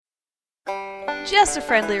Just a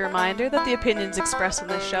friendly reminder that the opinions expressed on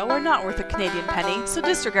this show are not worth a Canadian penny, so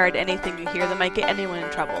disregard anything you hear that might get anyone in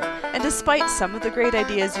trouble. And despite some of the great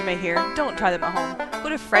ideas you may hear, don't try them at home. Go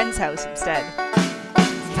to a friend's house instead.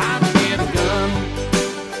 It's time to get a gun.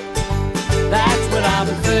 That's what I've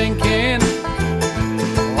been thinking.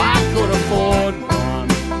 Well, I could afford one.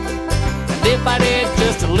 And if I did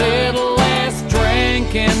just a little less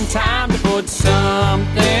drinking, time to put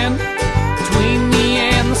something between me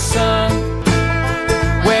and the sun.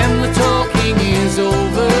 When the talking is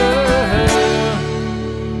over,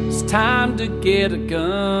 it's time to get a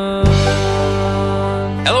gun.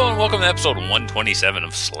 Hello and welcome to episode 127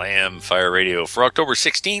 of Slam Fire Radio for October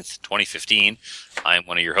 16th, 2015. I'm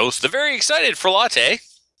one of your hosts, the very excited Latte.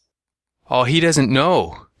 Oh, he doesn't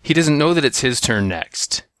know. He doesn't know that it's his turn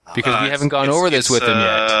next. Because we haven't gone over this with him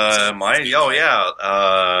yet.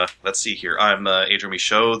 Let's see here. I'm Adrian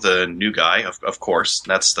Michaud, the new guy, of course.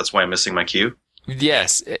 That's why I'm missing my cue.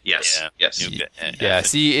 Yes. Yes. Yeah.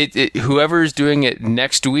 See, whoever's doing it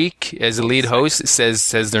next week as the lead host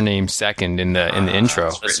says their name second in the intro.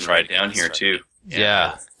 Let's try it down here too.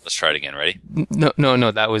 Yeah. Let's try it again. Ready?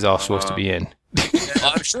 No. That was all supposed to be in.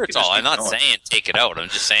 Well, I'm sure it's all. I'm not saying take it out. I'm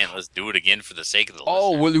just saying let's do it again for the sake of the listener.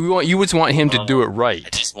 Oh, well, you would want him to do it right. I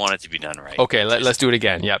just want it to be done right. Okay, let's do it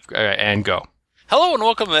again. Yep, and go. Hello and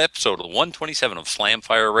welcome to episode 127 of Slam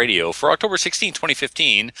Fire Radio for October 16,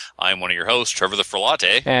 2015. I'm one of your hosts, Trevor the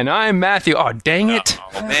Latte. And I'm Matthew. Oh, dang it.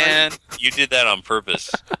 Oh, man. You did that on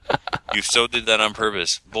purpose. You so did that on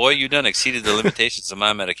purpose. Boy, you done exceeded the limitations of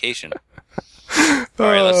my medication. All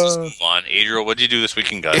right, let's just move on. Adriel, what did you do this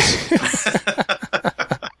weekend, guys?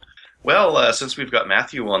 Well, since we've got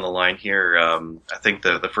Matthew on the line here, I think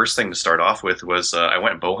the first thing to start off with was I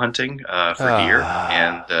went bow hunting for deer,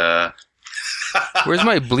 and... Where's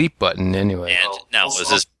my bleep button anyway?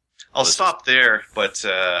 I'll stop there, but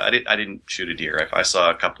I didn't shoot a deer. I saw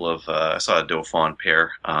a couple of I saw a doe fawn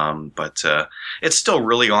pair, but it's still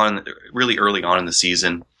really early on in the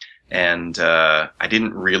season, and I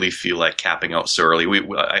didn't really feel like capping out so early.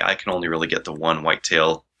 I can only really get the one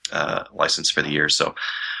whitetail license for the year, so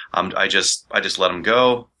I just let them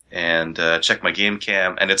go and check my game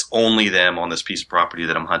cam, and it's only them on this piece of property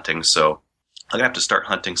that I'm hunting, so I'm gonna have to start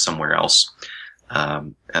hunting somewhere else.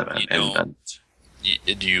 You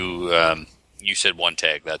said one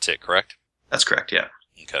tag. That's it, correct? That's correct. Yeah.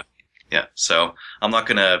 Okay. Yeah. So I'm not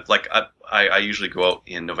gonna I usually go out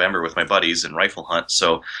in November with my buddies and rifle hunt.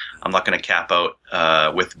 So I'm not gonna cap out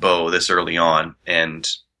with bow this early on and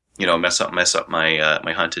mess up my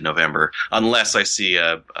my hunt in November unless I see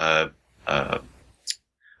a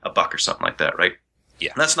buck or something like that, right?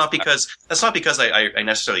 Yeah. And that's not because I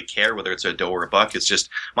necessarily care whether it's a doe or a buck. It's just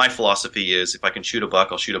my philosophy is if I can shoot a buck,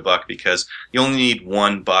 I'll shoot a buck because you only need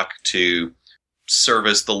one buck to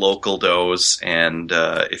service the local does. And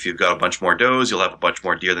if you've got a bunch more does, you'll have a bunch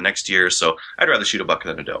more deer the next year. So I'd rather shoot a buck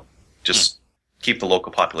than a doe. Just keep the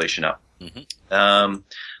local population up. Mm-hmm.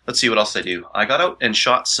 Let's see what else I do. I got out and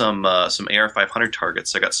shot some AR-500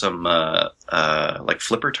 targets. I got some like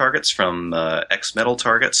flipper targets from X-Metal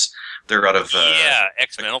Targets. They're out of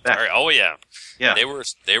X-Metal Target. Oh yeah.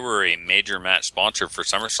 They were a major match sponsor for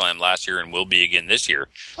SummerSlam last year and will be again this year.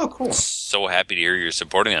 Oh, cool! So happy to hear you're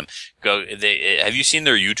supporting them. Have you seen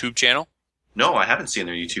their YouTube channel? No, I haven't seen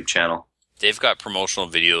their YouTube channel. They've got promotional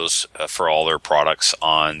videos for all their products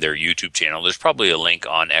on their YouTube channel. There's probably a link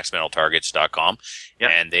on xmetaltargets.com.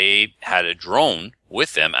 Yep. And they had a drone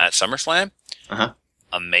with them at SummerSlam. Uh-huh.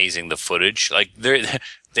 Amazing, the footage. Like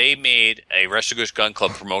they made a Restigouche Gun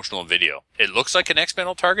Club promotional video. It looks like an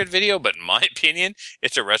X-Metal Target video, but in my opinion,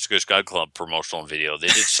 it's a Restigouche Gun Club promotional video. They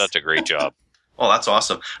did such a great job. Oh, that's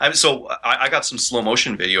awesome. I got some slow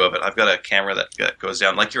motion video of it. I've got a camera that goes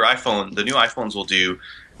down. Like your iPhone, the new iPhones will do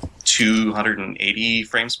 280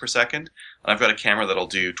 frames per second. And I've got a camera that'll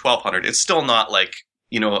do 1200. It's still not like,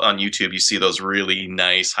 on YouTube, you see those really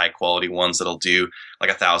nice, high quality ones that'll do like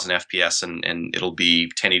 1000 FPS and it'll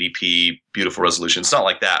be 1080p, beautiful resolution. It's not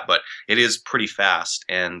like that, but it is pretty fast.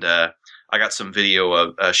 And I got some video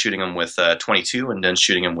of shooting them with 22 and then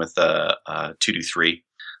shooting them with 223.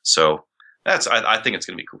 So I think it's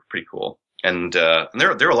going to be pretty cool. And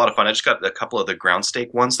they're a lot of fun. I just got a couple of the ground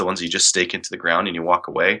stake ones, the ones you just stake into the ground and you walk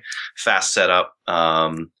away. Fast setup.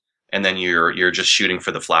 And then you're just shooting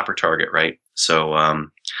for the flapper target, right? So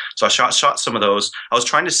I shot some of those. I was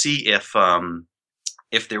trying to see if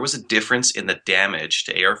there was a difference in the damage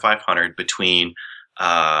to AR-500 between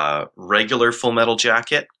regular Full Metal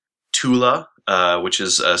Jacket, Tula, which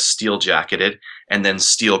is steel jacketed, and then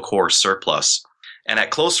steel core surplus. And at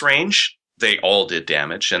close range, they all did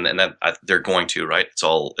damage, and that they're going to, right? It's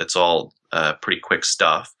all pretty quick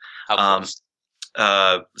stuff. How close?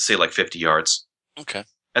 say like 50 yards. Okay.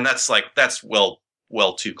 And that's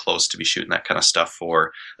well too close to be shooting that kind of stuff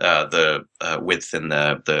for the width and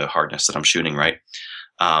the hardness that I'm shooting, right?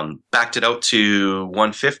 Backed it out to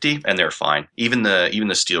 150 and they're fine. Even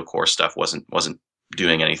the steel core stuff wasn't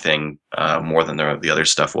doing anything more than the other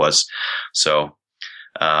stuff was. So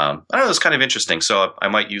I don't know, it's kind of interesting. So I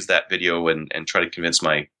might use that video and try to convince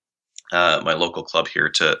my local club here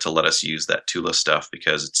to let us use that Tula stuff,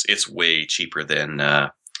 because it's way cheaper than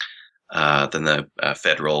the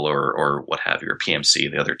Federal or what have you, or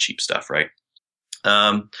PMC, the other cheap stuff, right?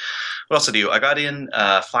 What else did I do? I got in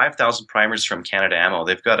 5,000 primers from Canada Ammo.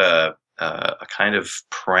 They've got a kind of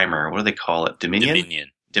primer. What do they call it?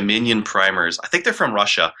 Dominion primers. I think they're from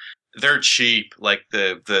Russia. They're cheap. Like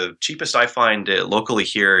the cheapest I find locally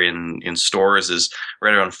here in stores is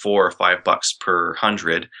right around $4 or $5 per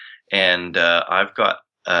 100. And I've got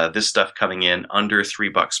this stuff coming in under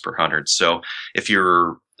 $3 per 100. So if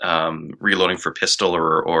you're reloading for pistol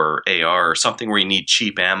or AR or something where you need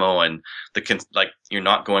cheap ammo and you're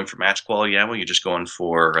not going for match quality ammo, you're just going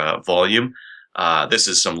for volume. This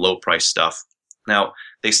is some low price stuff. Now,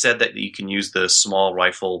 they said that you can use the small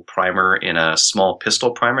rifle primer in a small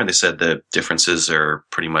pistol primer. They said the differences are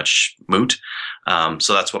pretty much moot.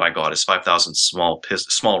 So that's what I got, is 5,000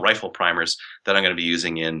 small rifle primers that I'm going to be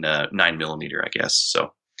using in 9mm, I guess.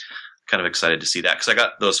 So kind of excited to see that, because I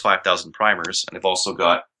got those 5,000 primers, and I've also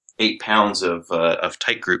got 8 pounds of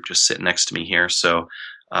tight group just sitting next to me here. So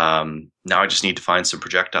now I just need to find some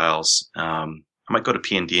projectiles. I might go to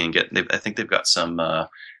P&D and I think they've got some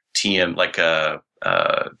TM, like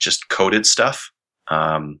just coated stuff.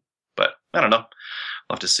 But I don't know.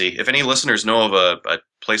 I'll have to see. If any listeners know of a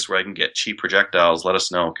place where I can get cheap projectiles, let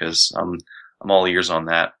us know, because I'm all ears on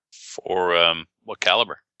that. For what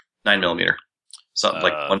caliber? 9mm. Something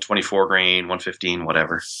like 124 grain, 115,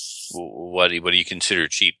 whatever. What do you consider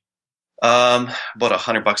cheap? About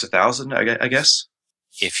 $100 1,000, I guess.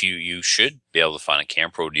 If you should be able to find a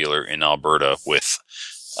CamPro dealer in Alberta with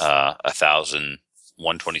 1,000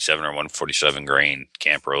 127 or 147 grain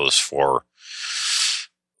CamPros for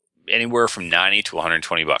anywhere from $90 to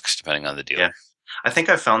 $120, depending on the dealer. Yeah. I think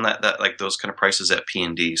I found that like those kind of prices at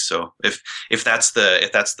P&D. So if that's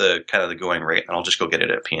the kind of the going rate, then I'll just go get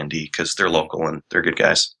it at P&D, because they're local and they're good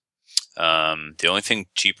guys. The only thing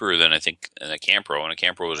cheaper than I think in a CamPro, and a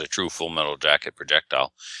CamPro is a true full metal jacket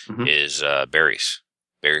projectile, is berries.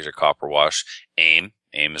 Berries are copper wash. AIM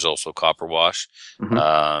is also copper wash.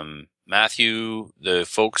 Mm-hmm. Matthew, the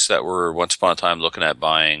folks that were once upon a time looking at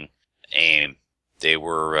buying AIM, they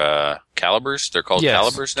were calibers. They're called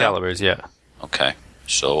calibers now? Calibers, yeah. Okay.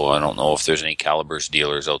 So I don't know if there's any calibers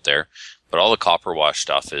dealers out there, but all the copper wash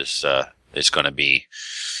stuff is going to be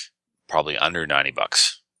probably under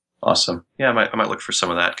 $90. Awesome. Yeah, I might look for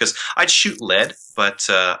some of that, because I'd shoot lead, but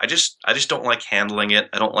I just don't like handling it.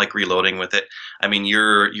 I don't like reloading with it. I mean,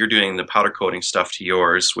 you're doing the powder coating stuff to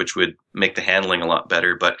yours, which would make the handling a lot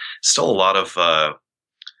better, but still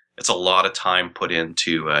it's a lot of time put in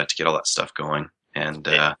to get all that stuff going. And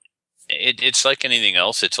it's like anything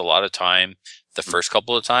else. It's a lot of time the first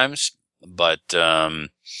couple of times, but there,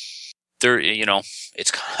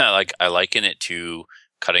 it's kind of like, I liken it to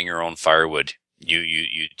cutting your own firewood.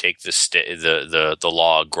 You take the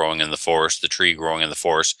log growing in the forest, the tree growing in the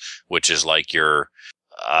forest, which is like your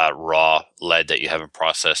raw lead that you haven't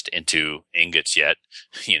processed into ingots yet.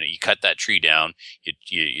 You cut that tree down,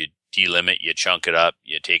 you delimit, you chunk it up,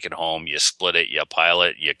 you take it home, you split it, you pile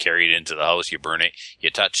it, you carry it into the house, you burn it, you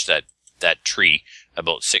touch that tree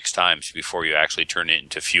about 6 times before you actually turn it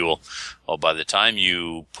into fuel. Well, by the time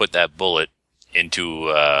you put that bullet into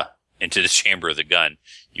the chamber of the gun,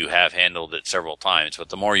 you have handled it several times, but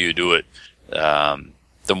the more you do it,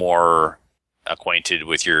 the more acquainted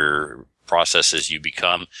with your processes you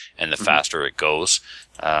become, and the faster it goes.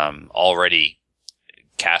 Already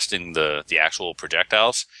casting the actual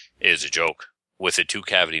projectiles is a joke. With a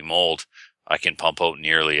 2-cavity mold, I can pump out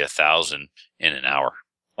nearly 1,000 in an hour.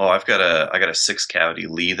 Oh, I got a 6-cavity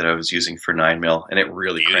Lee that I was using for 9mm, and it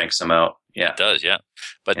really cranks them out. Yeah, it does. Yeah,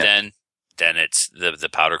 but then it's the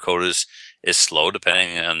powder coat is slow,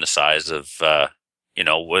 depending on the size of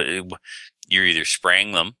what you're either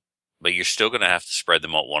spraying them, but you're still going to have to spread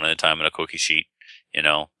them out one at a time on a cookie sheet.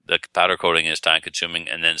 The powder coating is time consuming,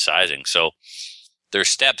 and then sizing. So there's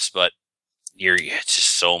steps, but it's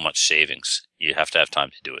just so much savings. You have to have time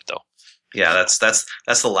to do it, though. Yeah, that's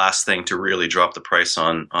the last thing to really drop the price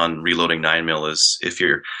on reloading 9mm is if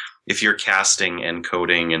you're casting and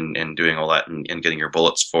coating and doing all that and getting your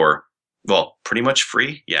bullets for, well, pretty much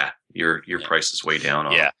free. Yeah, your price is way down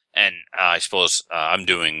on. Yeah, and I suppose I'm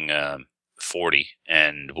doing 40,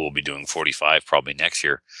 and we'll be doing 45 probably next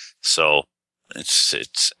year. So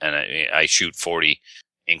and I shoot 40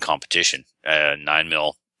 in competition,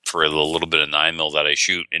 9mm for the little bit of 9mm that I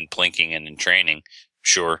shoot in plinking and in training.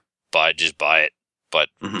 Sure, just buy it. But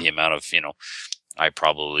the amount of, I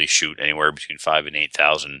probably shoot anywhere between 5,000 and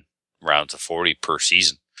 8,000 rounds of 40 per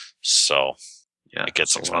season. So it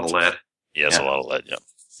gets a lot of lead. Yeah, it's a lot of lead.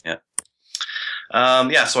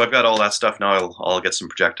 Yeah. So I've got all that stuff now. I'll get some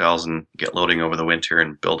projectiles and get loading over the winter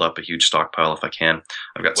and build up a huge stockpile if I can.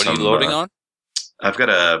 I've got What are you loading on? I've got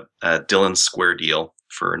a Dillon Square Deal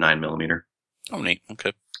for 9mm. Oh, neat.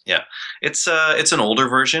 Okay. Yeah, it's an older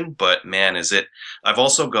version, but man, is it! I've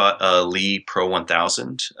also got a Lee Pro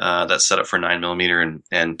 1000 that's set up for 9mm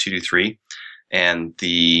and 223, and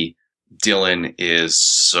the Dillon is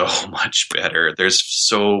so much better. There's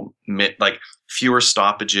fewer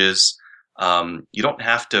stoppages. You don't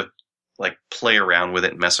have to play around with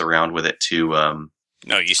it and mess around with it to.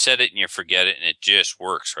 No, you set it and you forget it, and it just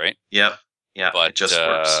works, right? Yep. Yeah, but it just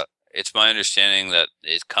works. It's my understanding that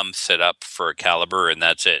it comes set up for a caliber, and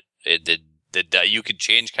that's it. You could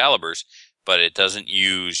change calibers, but it doesn't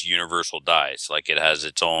use universal dies. Like, it has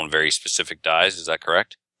its own very specific dies. Is that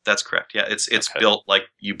correct? That's correct. Yeah, it's built like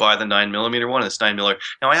you buy the 9mm one, and it's 9mm.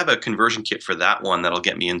 Now I have a conversion kit for that one that'll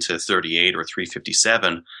get me into 38 or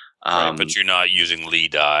 357. Right, but you're not using Lee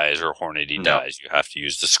dies or Hornady dies. You have to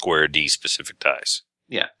use the Square D specific dies.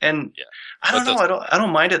 Yeah, and I don't know. I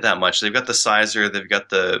don't mind it that much. They've got the sizer. They've got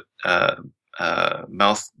the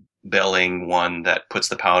mouth belling one that puts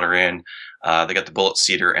the powder in. They got the bullet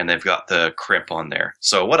seeder, and they've got the crimp on there.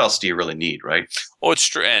 So what else do you really need, right? Oh, it's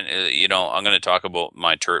true. And I'm going to talk about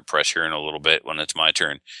my turret press here in a little bit when it's my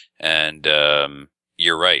turn. And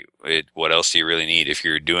you're right. What else do you really need if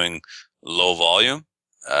you're doing low volume?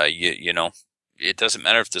 It doesn't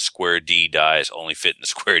matter if the Square D dies only fit in the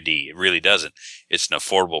Square D. It really doesn't. It's an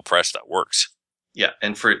affordable press that works. Yeah,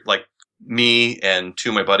 and for me and two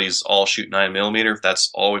of my buddies all shoot 9mm. That's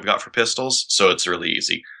all we've got for pistols, so it's really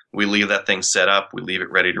easy. We leave that thing set up, we leave it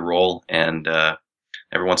ready to roll, and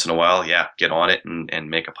every once in a while, get on it and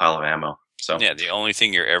make a pile of ammo. So yeah, the only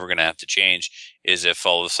thing you're ever going to have to change is if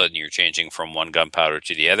all of a sudden you're changing from one gunpowder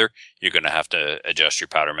to the other, you're going to have to adjust your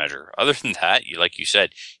powder measure. Other than that, like you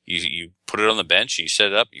said, you put it on the bench, you set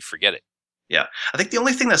it up, you forget it. Yeah, I think the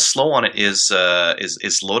only thing that's slow on it is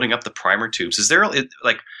loading up the primer tubes. Is there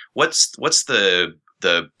what's the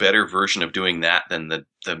better version of doing that than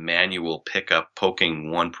the manual pickup poking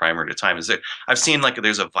one primer at a time? Is there? I've seen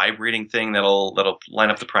there's a vibrating thing that'll line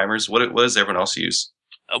up the primers. What does everyone else use?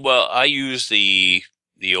 Well, I use the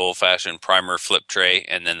old-fashioned primer flip tray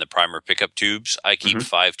and then the primer pickup tubes. I keep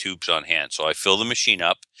 5 tubes on hand. So I fill the machine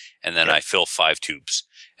up, and then I fill 5 tubes.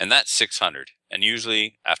 And that's 600. And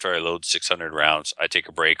usually, after I load 600 rounds, I take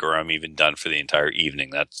a break, or I'm even done for the entire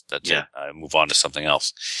evening. That's it. I move on to something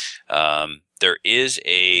else. There is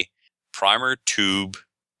a primer tube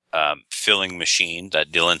filling machine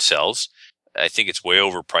that Dillon sells. I think it's way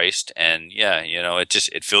overpriced. And,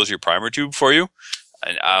 it fills your primer tube for you.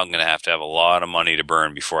 And I'm going to have a lot of money to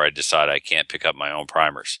burn before I decide I can't pick up my own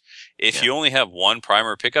primers. If you only have one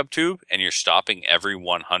primer pickup tube and you're stopping every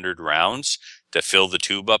 100 rounds to fill the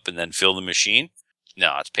tube up and then fill the machine,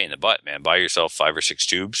 no, it's a pain in the butt, man. Buy yourself 5 or 6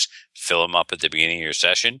 tubes, fill them up at the beginning of your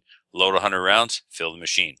session, load 100 rounds, fill the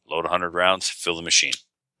machine. Load 100 rounds, fill the machine.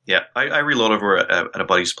 Yeah, I reload over at a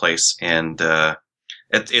buddy's place, and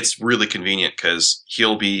it's really convenient because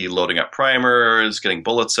he'll be loading up primers, getting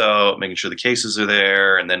bullets out, making sure the cases are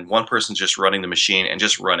there, and then one person's just running the machine and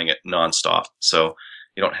just running it nonstop. So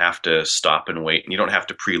you don't have to stop and wait, and you don't have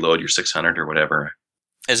to preload your 600 or whatever.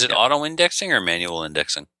 Is it auto indexing or manual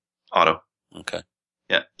indexing? Auto. Okay.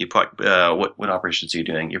 Yeah. You put what operations are you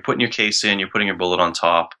doing? You're putting your case in, you're putting your bullet on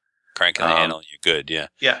top. Cranking the handle, you're good, yeah.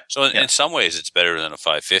 Yeah. So in some ways it's better than a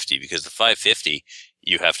 550 because the 550,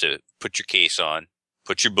 you have to put your case on,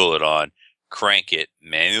 put your bullet on, crank it,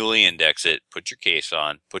 manually index it, put your case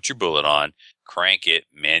on, put your bullet on, crank it,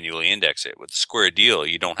 manually index it. With the Square Deal,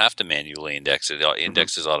 you don't have to manually index it. It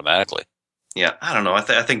indexes automatically. Yeah, I don't know. I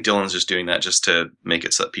think Dillon's just doing that just to make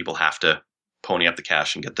it so that people have to pony up the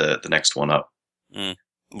cash and get the next one up.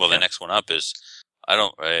 Well, the next one up is,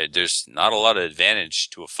 there's not a lot of advantage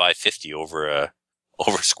to a 550 over a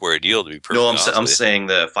Square Deal, to be perfectly honest. No, I'm saying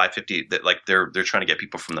the 550, that they're trying to get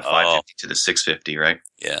people from the 550 to the 650, right?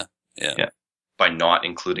 Yeah. By not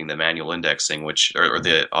including the manual indexing, which or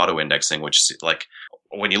the auto indexing, which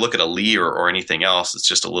when you look at a Lee or anything else, it's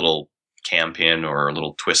just a little cam pin or a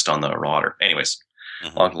little twist on the rodder. Anyways,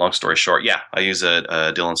 Long story short, yeah, I use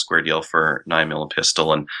a Dillon Square Deal for 9mm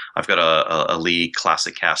pistol, and I've got a Lee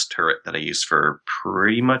Classic Cast turret that I use for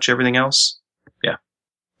pretty much everything else. Yeah.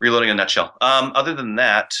 Reloading in a nutshell. Other than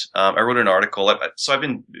that, I wrote an article. So I've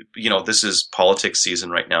been, this is politics season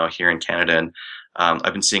right now here in Canada, and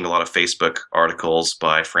I've been seeing a lot of Facebook articles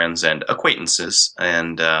by friends and acquaintances,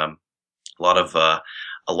 and a lot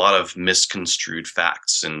of misconstrued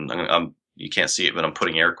facts. And you can't see it, but I'm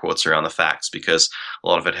putting air quotes around the facts because a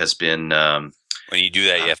lot of it has been. When you do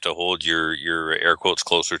that, you have to hold your air quotes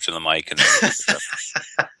closer to the mic. And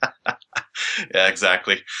yeah,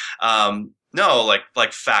 exactly. No,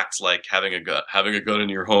 like facts, like having a gun in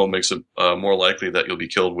your home makes it more likely that you'll be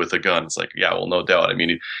killed with a gun. It's like, yeah, well, no doubt. I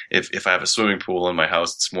mean, if I have a swimming pool in my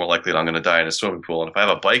house, it's more likely that I'm going to die in a swimming pool. And if I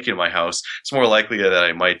have a bike in my house, it's more likely that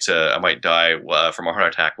I might die from a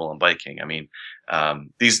heart attack while I'm biking. I mean,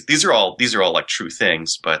 these are all like true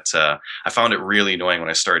things, but I found it really annoying when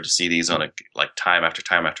I started to see these on a time after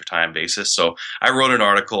time after time basis. So I wrote an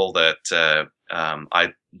article that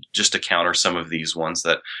I just to counter some of these ones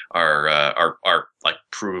that are like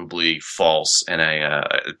provably false, and I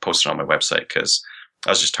posted on my website because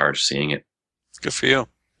I was just tired of seeing it. Good for you.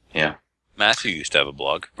 Yeah. Matthew used to have a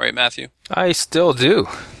blog, right, Matthew? I still do.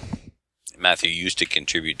 Matthew used to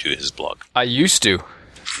contribute to his blog. I used to.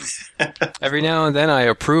 Every now and then I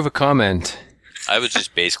approve a comment. I was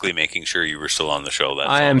just basically making sure you were still on the show. That's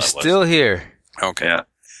I am still here. Okay. Yeah.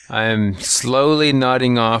 I am slowly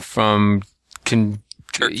nodding off from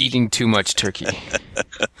eating too much turkey.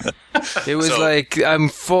 It was like, I'm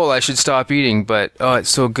full, I should stop eating, but it's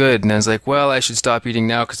so good. And I was like, well, I should stop eating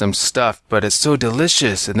now because I'm stuffed, but it's so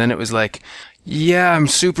delicious. And then it was like, yeah, I'm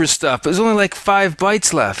super stuffed. There's only like 5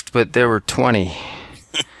 bites left, but there were 20.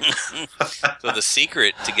 So the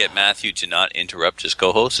secret to get Matthew to not interrupt his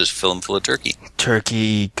co-host is fill him full of turkey.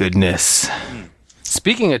 Turkey goodness.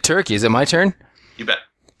 Speaking of turkey, is it my turn? You bet.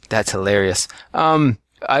 That's hilarious.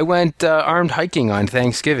 I went armed hiking on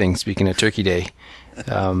Thanksgiving, speaking of Turkey Day.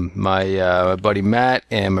 My buddy Matt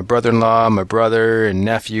and my brother-in-law, my brother and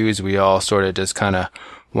nephews, we all sort of just kind of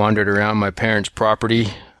wandered around my parents' property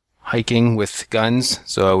hiking with guns.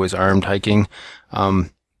 So I was armed hiking.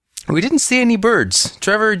 We didn't see any birds.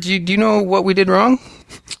 Trevor, do you know what we did wrong?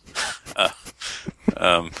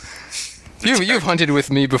 You've hunted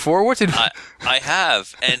with me before. What did I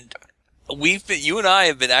have, and you and I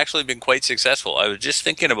have actually been quite successful. I was just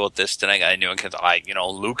thinking about this tonight. I knew because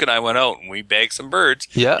Luke and I went out and we bagged some birds.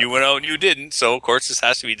 Yeah. You went out and you didn't, so of course this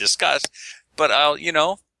has to be discussed. But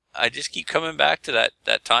I just keep coming back to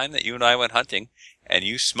that time that you and I went hunting, and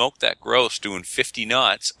you smoked that grouse doing 50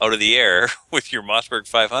 knots out of the air with your Mossberg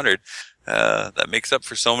 500. That makes up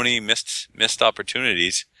for so many missed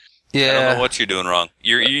opportunities. Yeah. I don't know what you're doing wrong.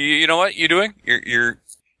 You know what you're doing?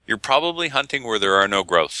 You're probably hunting where there are no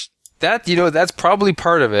grouse. That's probably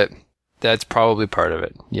part of it.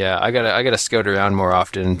 Yeah, I gotta scout around more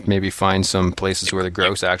often, maybe find some places where the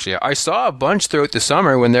grouse actually are. I saw a bunch throughout the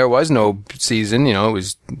summer when there was no season,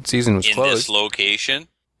 season was closed. In this location?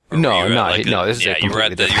 No, this is you were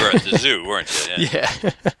at the zoo, weren't you? Yeah.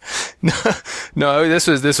 No, this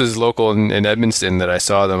was local in Edmundston that I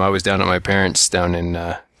saw them. I was down at my parents' down in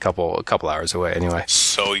a couple hours away anyway.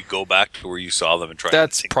 So you go back to where you saw them and try.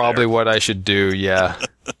 That's probably what I should do, yeah.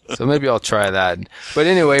 So maybe I'll try that. But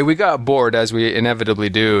anyway, we got bored as we inevitably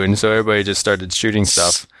do, and so everybody just started shooting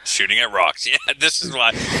stuff. Shooting at rocks. Yeah, this is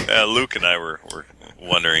why Luke and I were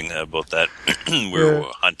wondering about that. We were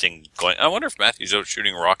hunting. I wonder if Matthew's out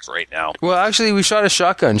shooting rocks right now. Well, actually, we shot a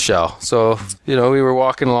shotgun shell. So, we were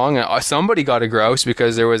walking along, and somebody got a grouse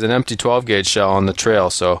because there was an empty 12-gauge shell on the trail.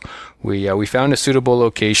 So we found a suitable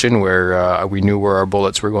location where we knew where our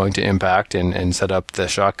bullets were going to impact and set up the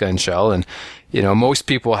shotgun shell. And most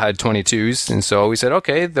people had 22s, and so we said,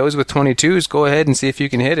 okay, those with 22s, go ahead and see if you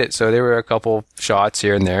can hit it. So there were a couple shots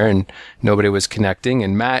here and there, and nobody was connecting.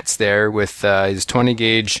 And Matt's there with his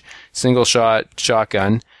 20-gauge single-shot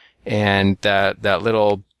shotgun and that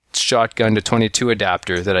little shotgun to 22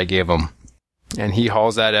 adapter that I gave him. And he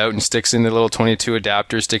hauls that out and sticks in the little 22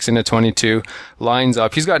 adapter, sticks in a 22, lines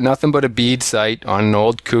up. He's got nothing but a bead sight on an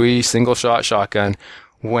old Cooey single-shot shotgun.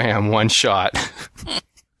 Wham, one shot.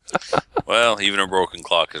 Well, even a broken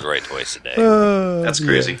clock is right twice a day. That's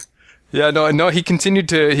crazy. Yeah, no. He continued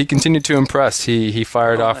to impress. He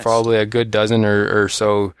fired off nice. Probably a good dozen or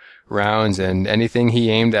so rounds, and anything he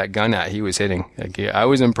aimed that gun at, he was hitting. I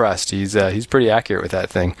was impressed. He's pretty accurate with that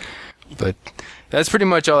thing. But that's pretty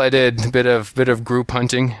much all I did. A bit of group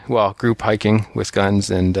hunting, group hiking with guns,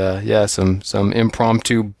 and some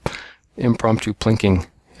impromptu plinking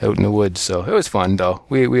out in the woods. So it was fun, though.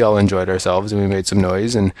 We all enjoyed ourselves, and we made some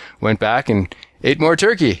noise and went back and ate more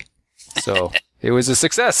turkey. So it was a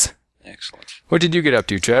success. Excellent. What did you get up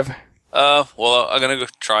to, Trev? Well, I'm going to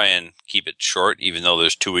try and keep it short, even though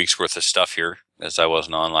there's 2 weeks worth of stuff here, as I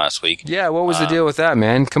wasn't on last week. Yeah, what was the deal with that,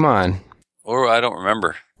 man? Come on. Or I don't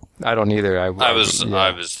remember. I don't either.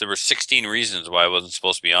 There were 16 reasons why I wasn't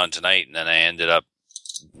supposed to be on tonight, and then I ended up.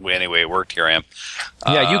 Anyway, it worked. Here I am.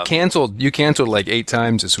 Yeah, you canceled like 8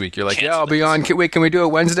 times this week. You're like, yeah, I'll be on. Wait, can we do it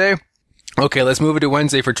Wednesday? Okay, let's move it to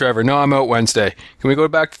Wednesday for Trevor. No, I'm out Wednesday. Can we go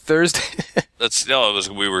back to Thursday?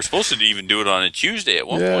 We were supposed to even do it on a Tuesday at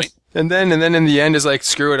one point. And then in the end, it's like,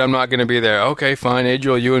 screw it, I'm not going to be there. Okay, fine,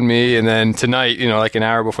 Adriel, you and me. And then tonight, like an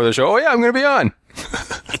hour before the show, oh yeah, I'm going to be on.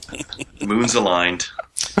 Moons aligned.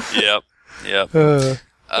 Yep.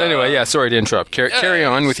 Anyway, yeah, sorry to interrupt. Carry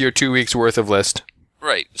on with your 2 weeks worth of list.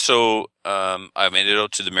 Right. So I made it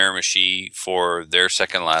out to the Miramichi for their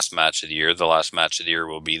second last match of the year. The last match of the year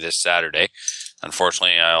will be this Saturday.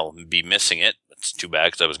 Unfortunately, I'll be missing it. It's too bad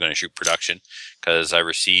because I was going to shoot production because I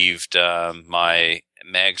received my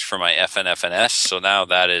mags for my FNFNS. So now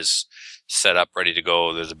that is set up, ready to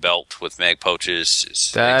go. There's a belt with mag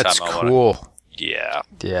pouches. That's cool. Yeah.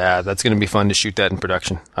 Yeah, that's going to be fun to shoot that in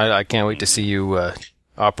production. I can't wait to see you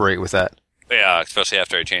operate with that. Yeah, especially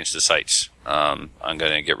after I change the sights. I'm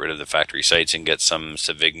going to get rid of the factory sights and get some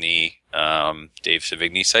Savigny, Dave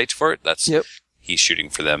Savigny sights for it. He's shooting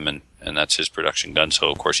for them, and that's his production gun. So,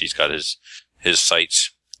 of course, he's got his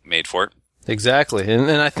sights made for it. Exactly. And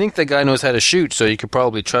I think the guy knows how to shoot, so you could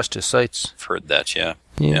probably trust his sights. I've heard that, yeah.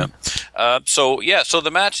 So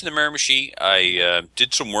the match in the Miramichi, I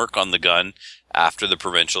did some work on the gun after the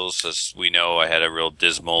provincials. As we know, I had a real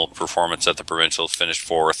dismal performance at the provincials, finished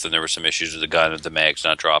 4th, and there were some issues with the gun and the mags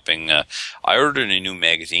not dropping. I ordered a new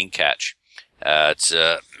magazine catch. It's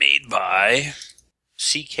made by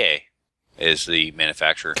CK, is the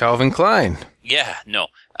manufacturer. Calvin Klein. Yeah, no.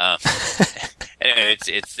 Anyway,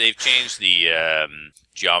 they've changed the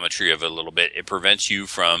geometry of it a little bit. It prevents you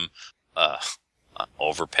from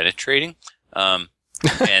over penetrating.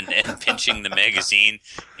 and pinching the magazine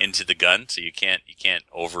into the gun, so you can't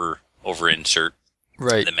over insert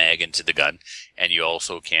the mag into the gun, and you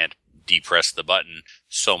also can't depress the button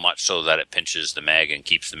so much so that it pinches the mag and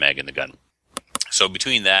keeps the mag in the gun. So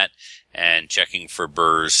between that and checking for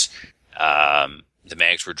burrs, the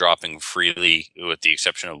mags were dropping freely, with the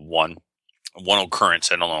exception of one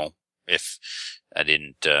occurrence. I don't know if I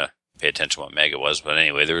didn't pay attention to what mag it was, but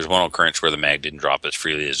anyway, there was one occurrence where the mag didn't drop as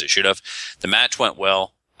freely as it should have. The match went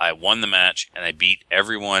well. I won the match, and I beat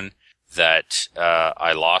everyone that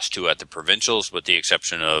I lost to at the provincials, with the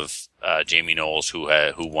exception of Jamie Knowles, who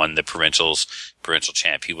won the provincial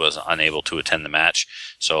champ. He was unable to attend the match,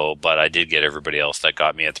 but I did get everybody else that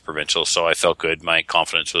got me at the provincials, so I felt good. My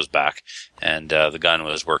confidence was back, and the gun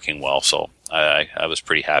was working well, so I was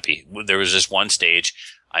pretty happy. There was this one stage.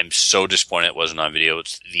 I'm so disappointed it wasn't on video.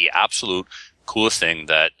 It's the absolute coolest thing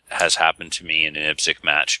that has happened to me in an IPSC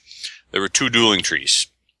match. There were 2 dueling trees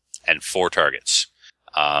and 4 targets.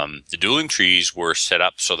 The dueling trees were set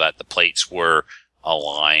up so that the plates were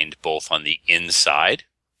aligned both on the inside,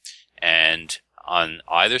 and on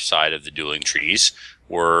either side of the dueling trees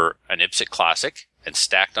were an IPSC Classic, and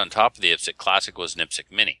stacked on top of the IPSC Classic was an IPSC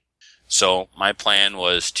Mini. So my plan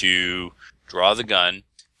was to draw the gun,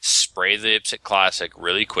 spray the IPSC Classic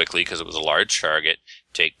really quickly because it was a large target,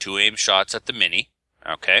 take 2 aim shots at the Mini,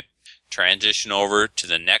 okay, transition over to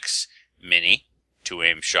the next Mini, 2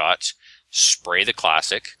 aim shots, spray the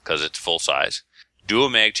Classic because it's full size, do a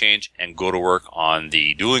mag change, and go to work on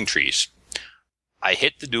the dueling trees. I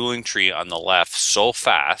hit the dueling tree on the left so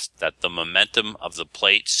fast that the momentum of the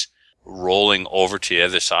plates rolling over to the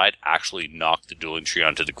other side actually knocked the dueling tree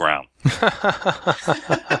onto the ground.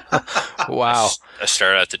 Wow. I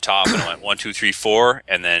started at the top and I went 1, 2, 3, 4,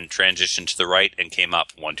 and then transitioned to the right and came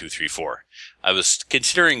up 1, 2, 3, 4. I was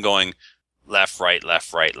considering going left, right,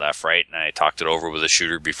 left, right, left, right, and I talked it over with a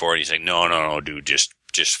shooter before, and he's like, no, dude,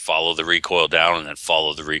 just follow the recoil down and then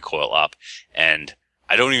follow the recoil up. And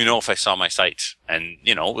I don't even know if I saw my sights. And,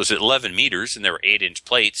 it was at 11 meters and there were 8-inch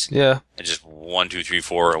plates. Yeah. And just 1, 2, 3,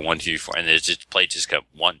 4, and 1, 2, 3, 4. And the plate just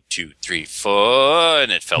kept 1, 2, 3, 4,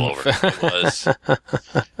 and it fell over.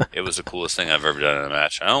 It was the coolest thing I've ever done in a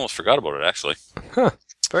match. I almost forgot about it, actually. Huh.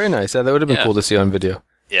 Very nice. Yeah, that would have been cool to see on video.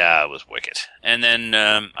 Yeah, it was wicked. And then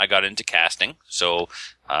I got into casting. So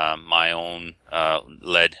my own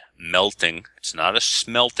lead melting. It's not a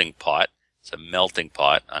smelting pot. It's a melting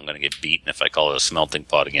pot. I'm going to get beaten if I call it a smelting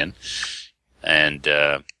pot again. And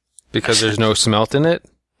because there's no smelt in it?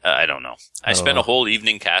 I don't know. I spent a whole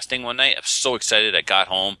evening casting one night. I was so excited. I got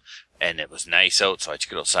home, and it was nice out, so I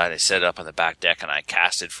took it outside. I set it up on the back deck, and I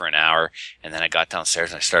casted for an hour, and then I got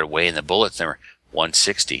downstairs and I started weighing the bullets. They were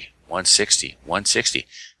 160, 160, 160.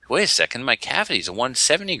 Wait a second, my cavity's a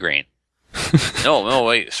 170 grain. No,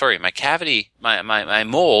 wait, sorry, my cavity, my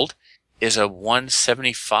mold is a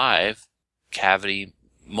 175 cavity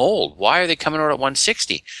mold. Why are they coming out at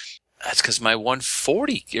 160? That's because my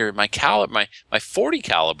 140 or my 40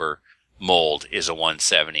 caliber mold is a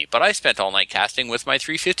 170, but I spent all night casting with my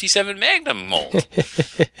 357 Magnum mold.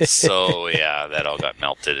 So yeah, that all got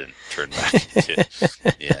melted and turned back into,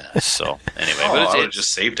 yeah. So anyway, I but would have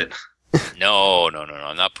just saved it. No.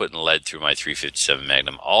 I'm not putting lead through my 357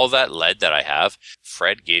 Magnum. All that lead that I have,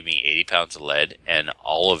 Fred gave me 80 pounds of lead, and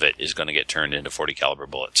all of it is going to get turned into 40 caliber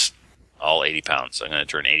bullets. All 80 pounds. I'm going to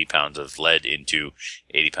turn 80 pounds of lead into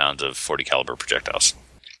 80 pounds of 40 caliber projectiles.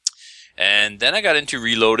 And then I got into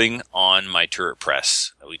reloading on my turret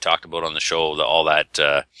press. We talked about on the show all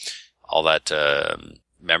that.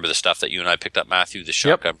 Remember the stuff that you and I picked up, Matthew? The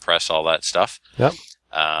shotgun press, all that stuff. Yep.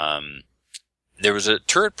 There was a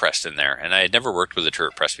turret press in there, and I had never worked with a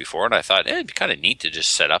turret press before, and I thought it'd be kind of neat to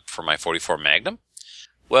just set up for my 44 Magnum.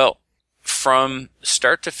 Well, from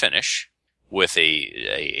start to finish, with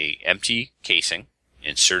a empty casing,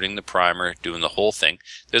 inserting the primer, doing the whole thing,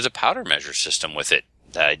 there's a powder measure system with it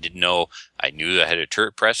that I didn't know. I knew I had a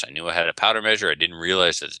turret press. I knew I had a powder measure. I didn't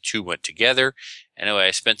realize that the two went together. Anyway,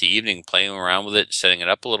 I spent the evening playing around with it, setting it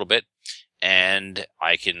up a little bit, and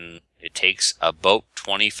it takes about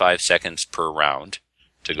 25 seconds per round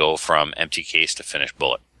to go from empty case to finished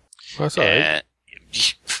bullet. That's all right.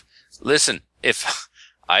 Listen, if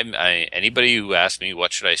anybody who asks me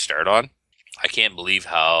what should I start on, I can't believe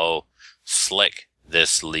how slick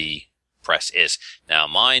this Lee press is. Now,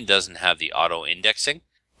 mine doesn't have the auto indexing,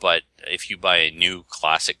 but if you buy a new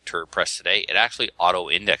classic turret press today, it actually auto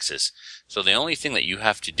indexes. So the only thing that you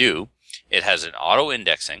have to do, it has an auto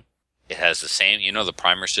indexing. It has the same, the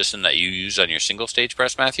primer system that you use on your single stage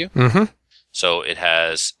press, Matthew? Mm-hmm. So it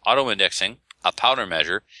has auto indexing, a powder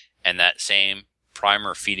measure, and that same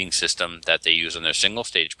primer feeding system that they use on their single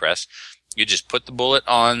stage press. You just put the bullet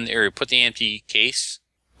on, or put the empty case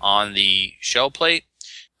on the shell plate,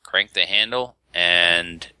 crank the handle,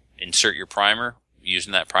 and insert your primer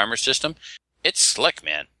using that primer system. It's slick,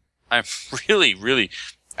 man. I'm really,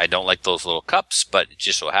 I don't like those little cups, but it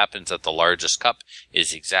just so happens that the largest cup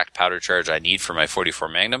is the exact powder charge I need for my 44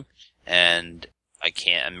 Magnum, and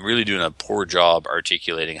I'm really doing a poor job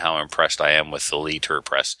articulating how impressed I am with the Lee turret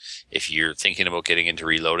press. If you're thinking about getting into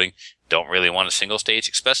reloading, don't really want a single stage,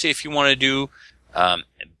 especially if you want to do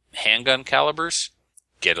handgun calibers,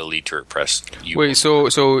 get a Lee turret press. Wait,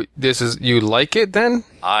 so this is, you like it then?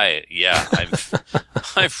 I'm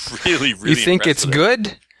really You think it's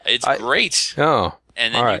good? It's great. Oh.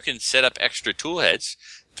 And then you can set up extra tool heads,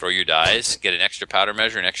 throw your dies, get an extra powder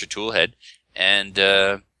measure, an extra tool head, and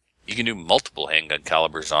you can do multiple handgun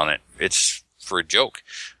calibers on it. It's for a joke.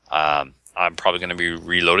 I'm probably going to be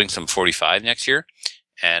reloading some 45 next year,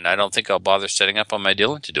 and I don't think I'll bother setting up on my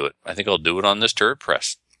Dillon to do it. I think I'll do it on this turret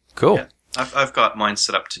press. Cool. Yeah. I've got mine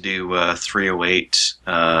set up to do 308,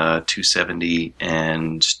 270,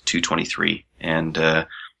 and 223, and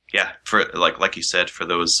yeah, for like you said, for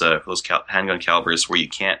those handgun calibers where you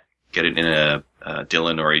can't get it in a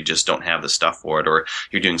Dillon, or you just don't have the stuff for it, or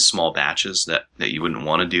you're doing small batches that you wouldn't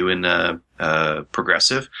want to do in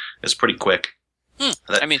progressive, it's pretty quick.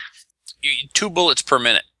 I mean, 2 bullets per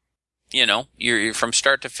minute. You're from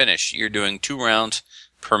start to finish. You're doing 2 rounds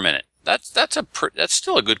per minute. That's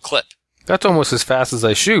still a good clip. That's almost as fast as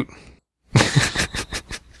I shoot.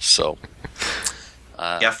 So.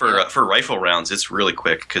 For rifle rounds, it's really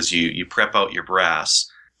quick because you prep out your brass,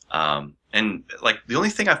 and like the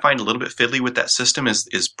only thing I find a little bit fiddly with that system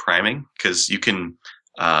is priming, because you can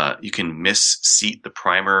misseat the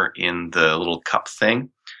primer in the little cup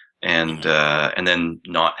thing, and then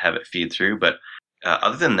not have it feed through. But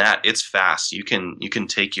other than that, it's fast. You can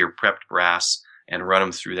take your prepped brass and run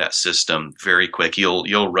them through that system very quick.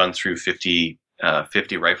 You'll run through 50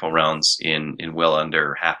 rifle rounds in well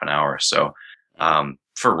under half an hour. So.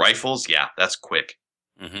 For rifles, yeah, that's quick.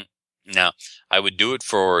 Mm-hmm. Now, I would do it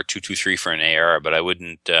for 223 for an AR, but I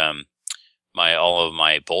wouldn't all of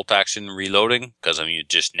my bolt action reloading, because I'm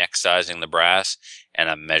just neck sizing the brass and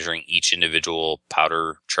I'm measuring each individual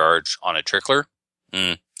powder charge on a trickler.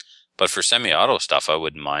 But for semi-auto stuff, I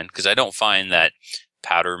wouldn't mind, because I don't find that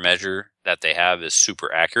powder measure that they have is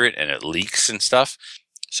super accurate and it leaks and stuff.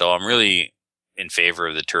 So I'm really in favor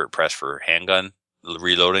of the turret press for handgun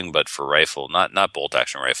reloading, but for rifle, not bolt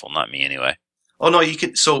action rifle, not me anyway. Oh no, you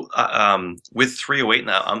can. So with 308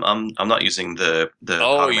 now, I'm not using the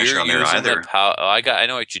powder measure on there either. I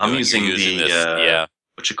know what you're doing. I'm using the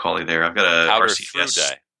what you call it there. I've got a powder RCBS through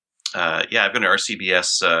die. I've got an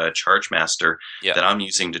RCBS Charge Master that I'm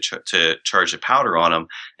using to charge the powder on them,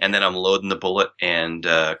 and then I'm loading the bullet and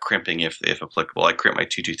crimping if applicable. I crimp my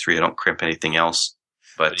 223. I don't crimp anything else,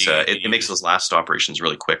 but it makes those last operations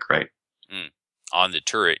really quick, right? On the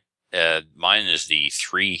turret. Mine is the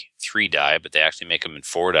three die, but they actually make them in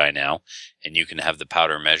 4 die now, and you can have the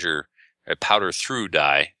powder through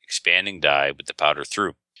die, expanding die with the powder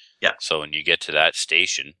through. Yeah. So when you get to that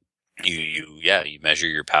station, you measure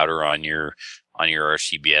your powder on your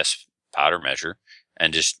RCBS powder measure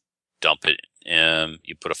and just dump it.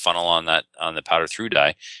 You put a funnel on the powder through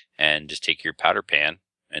die, and just take your powder pan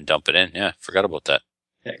and dump it in. Yeah, forgot about that.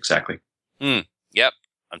 Yeah, exactly. Yep.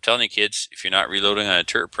 I'm telling you, kids, if you're not reloading on a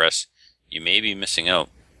turret press, you may be missing out.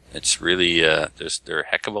 It's really, they're a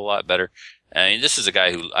heck of a lot better. I mean, this is a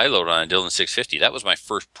guy who I loaded on a Dillon 650. That was my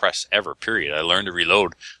first press ever, period. I learned to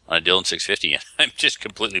reload on a Dillon 650, and I'm just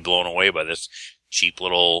completely blown away by this cheap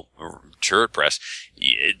little turret press.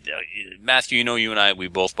 Matthew, you and I, we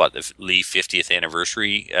both bought the Lee 50th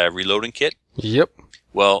anniversary reloading kit. Yep.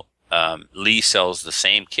 Well, Lee sells the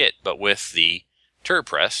same kit, but with the turret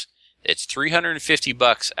press. It's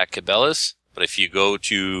 $350 at Cabela's, but if you go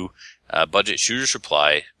to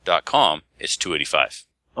budgetshootersupply.com, it's $285.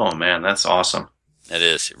 Oh man, that's awesome. It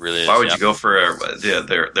is. It really is. Why would you go for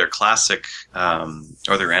their classic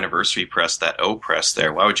or their anniversary press, that O press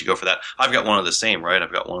there? Why would you go for that? I've got one of the same, right?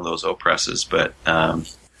 I've got one of those O presses, but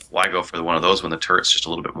why go for one of those when the turret's just a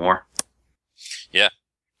little bit more? Yeah.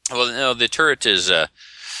 Well, the turret is the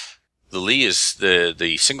Lee is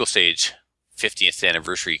the single stage 50th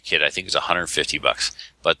anniversary kit. I think is $150,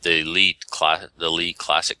 but the Lee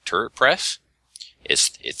classic turret press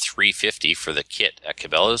it's $350 for the kit at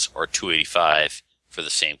Cabela's or $285 for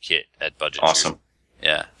the same kit at Budget. Awesome.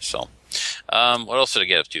 Yeah. So, what else did I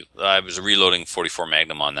get up to? I was reloading 44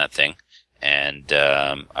 Magnum on that thing, and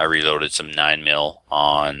I reloaded some 9mm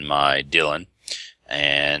on my Dillon,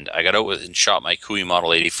 and I got out and shot my Kui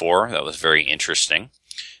Model 84. That was very interesting.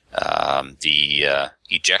 The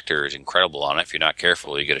ejector is incredible on it. If you're not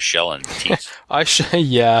careful, you get a shell in the teeth.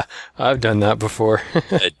 Yeah, I've done that before.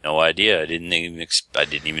 I had no idea. I didn't even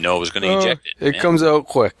know it was going to eject it. It comes out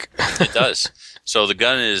quick. It does. So the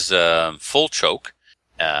gun is full choke.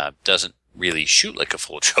 Doesn't really shoot like a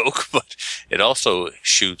full choke, but it also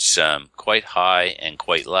shoots quite high and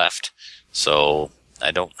quite left. So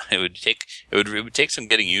it would take some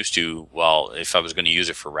getting used to. Well, if I was going to use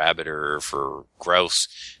it for rabbit or for grouse,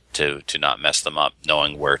 to not mess them up,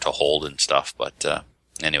 knowing where to hold and stuff. But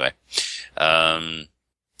anyway,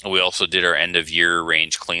 we also did our end of year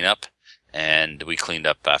range cleanup, and we cleaned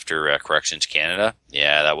up after Corrections Canada.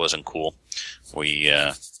 Yeah, that wasn't cool.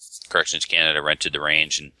 Corrections Canada rented the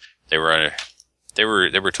range, and they were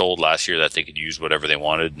told last year that they could use whatever they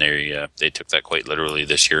wanted, and they took that quite literally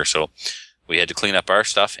this year. So we had to clean up our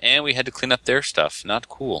stuff, and we had to clean up their stuff. Not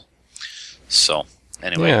cool. So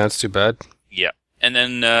anyway, yeah, that's too bad. Yeah. And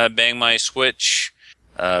then Bang My Switch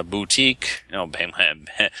Boutique. No,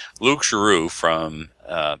 Luke Giroux from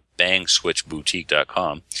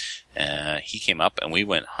bangswitchboutique.com. He came up and we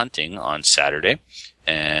went hunting on Saturday,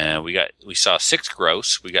 and we saw 6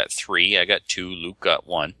 grouse. We got 3. I got 2. Luke got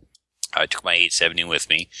 1. I took my 870 with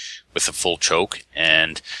me with a full choke,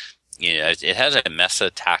 and it has a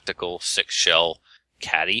Mesa Tactical 6-shell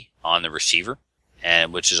caddy on the receiver,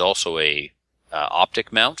 and which is also a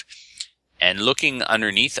optic mount. And looking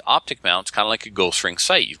underneath the optic mount, it's kind of like a ghost ring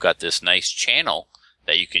sight. You've got this nice channel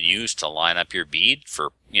that you can use to line up your bead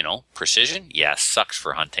for, precision. Yeah, sucks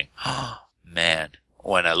for hunting. Man,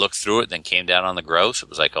 when I looked through it, then came down on the grouse, it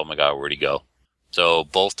was like, oh my God, where'd he go? So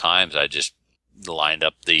both times I just lined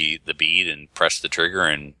up the bead and pressed the trigger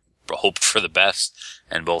and hoped for the best.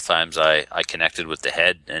 And both times I connected with the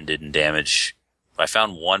head and didn't damage. I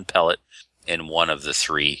found 1 pellet in one of the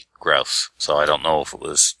 3 grouse. So I don't know if it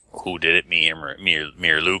was who did it, me or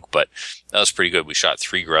Luke, but that was pretty good. We shot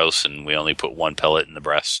 3 grouse and we only put 1 pellet in the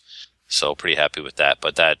breast. So pretty happy with that.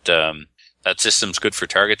 But that system's good for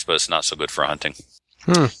targets, but it's not so good for hunting.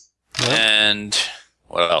 Yeah. And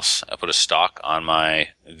what else? I put a stock on my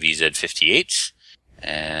VZ58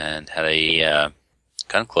 and had a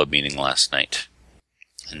gun club meeting last night.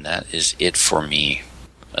 And that is it for me.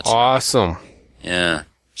 That's awesome. Yeah.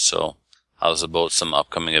 So how's about some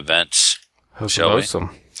upcoming events? Shall awesome.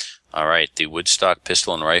 We? All right. The Woodstock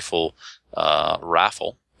Pistol and Rifle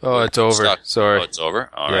raffle. Oh, it's over. Sorry. Oh, it's over?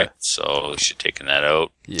 All right. So we should have taken that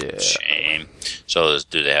out. Yeah. Shame. So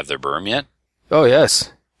do they have their berm yet? Oh,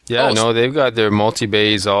 yes. Yeah, Oh, no, they've got their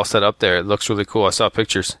multi-bays all set up there. It looks really cool. I saw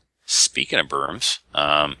pictures. Speaking of berms,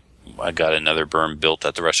 I got another berm built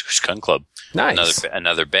at the Russia Coast Gun Club. Nice.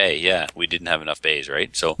 Another bay. Yeah, we didn't have enough bays,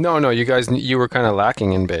 right? So No, you were kind of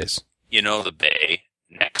lacking in bays. you know the bay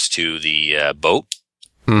next to the boat.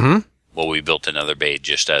 Mm-hmm. Well, we built another bay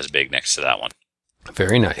just as big next to that one.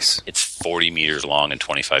 Very nice. It's 40 meters long and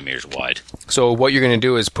 25 meters wide. So what you're going to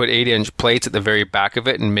do is put 8-inch plates at the very back of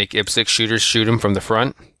it and make IPSC shooters shoot them from the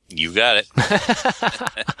front? You got it.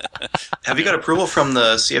 Have you got approval from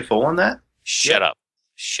the CFO on that? Shut up.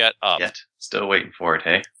 Shut up. Yet. Still waiting for it,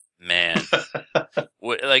 hey? Man.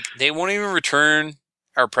 Like, they won't even return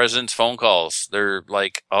our president's phone calls. They're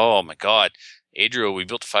like, oh my God, Adriel, we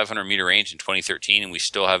built a 500-meter range in 2013 and we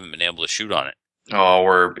still haven't been able to shoot on it. Oh,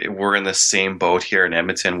 we're in the same boat here in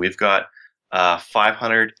Edmonton. We've got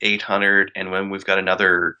 500, 800, and when we've got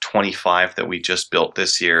another 25 that we just built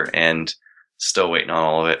this year, and still waiting on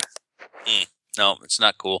all of it. No, it's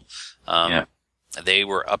not cool. Yeah. They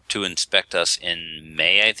were up to inspect us in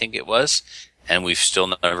May, I think it was, and we've still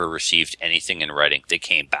never received anything in writing. They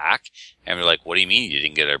came back, and we're like, what do you mean you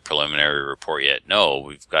didn't get a preliminary report yet? No,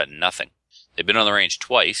 we've got nothing. They've been on the range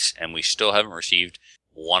twice, and we still haven't received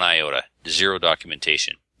one iota. Zero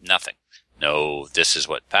documentation. Nothing. No, this is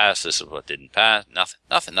what passed, this is what didn't pass.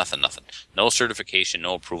 Nothing. No certification,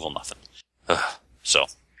 no approval, nothing. So,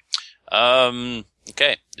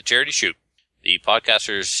 okay, the charity shoot. The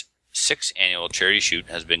Podcasters' 6th annual charity shoot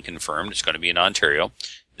has been confirmed. It's going to be in Ontario.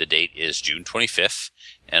 The date is June 25th,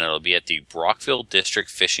 and it'll be at the Brockville District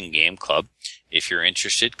Fish and Game Club. If you're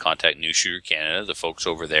interested, contact New Shooter Canada. The folks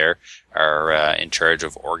over there are in charge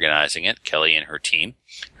of organizing it. Kelly and her team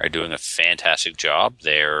are doing a fantastic job.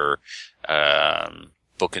 They're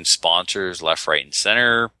booking sponsors left, right, and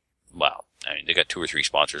center. Well, I mean, they got 2 or 3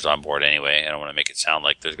 sponsors on board anyway. I don't want to make it sound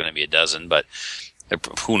like there's going to be a dozen, but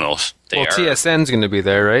who knows? TSN's going to be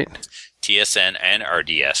there, right? TSN and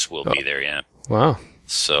RDS will be there, yeah. Wow.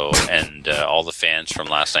 So, and all the fans from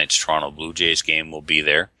last night's Toronto Blue Jays game will be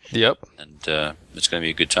there. Yep. And it's going to be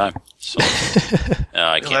a good time. So,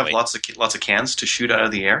 I You'll can't have wait. lots of cans to shoot out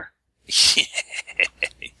of the air. Yeah.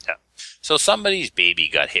 So somebody's baby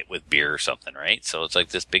got hit with beer or something, right? So it's like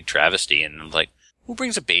this big travesty, and I'm like, who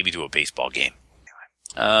brings a baby to a baseball game?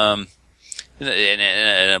 In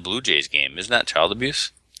a Blue Jays game, isn't that child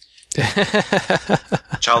abuse?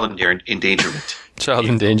 Child endangerment. Child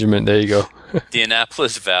endangerment, there you go. The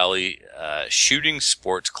Annapolis Valley Shooting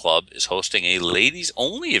Sports Club is hosting a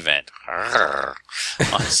ladies-only event on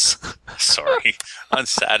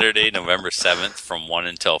Saturday, November 7th from 1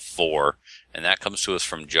 until 4, and that comes to us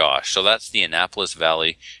from Josh. So that's the Annapolis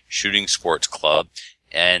Valley Shooting Sports Club,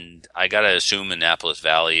 and I got to assume Annapolis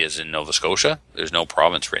Valley is in Nova Scotia. There's no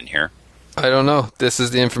province written here. I don't know. This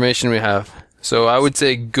is the information we have. So I would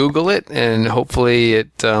say Google it, and hopefully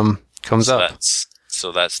it comes up.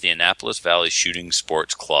 So that's the Annapolis Valley Shooting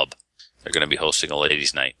Sports Club. They're going to be hosting a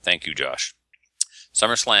ladies' night. Thank you, Josh.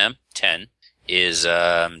 SummerSlam 10 is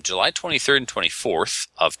July 23rd and 24th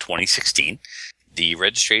of 2016. The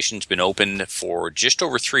registration's been open for just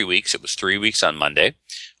over 3 weeks. It was 3 weeks on Monday.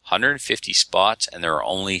 150 spots, and there are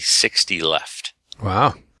only 60 left.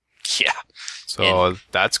 Wow. Yeah. So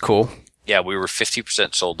that's cool. Yeah, we were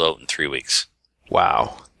 50% sold out in 3 weeks.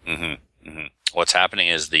 Wow. Mm-hmm. Mm-hmm. What's happening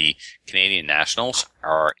is the Canadian Nationals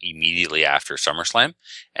are immediately after SummerSlam,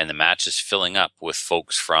 and the match is filling up with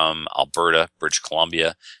folks from Alberta, British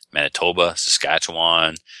Columbia, Manitoba,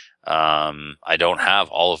 Saskatchewan. I don't have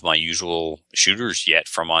all of my usual shooters yet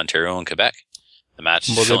from Ontario and Quebec. The match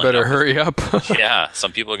is Well, they better hurry up. Yeah,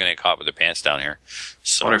 some people are going to get caught with their pants down here.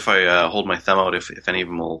 So, I wonder if I hold my thumb out if any of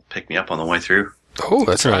them will pick me up on the way through. Oh,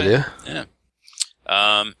 that's an idea. Yeah.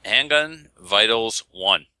 Handgun Vitals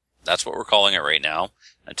 1. That's what we're calling it right now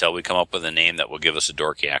until we come up with a name that will give us a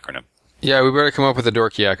dorky acronym. Yeah, we better come up with a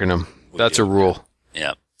dorky acronym. That's a rule.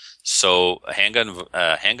 Yeah. So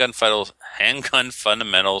Handgun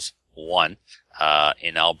Fundamentals 1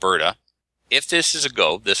 in Alberta. If this is a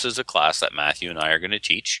go, this is a class that Matthew and I are going to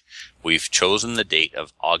teach. We've chosen the date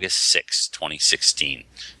of August 6th, 2016.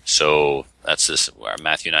 So that's this.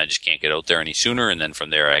 Matthew and I just can't get out there any sooner, and then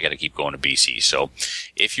from there I got to keep going to BC. So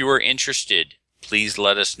if you are interested, please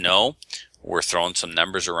let us know. We're throwing some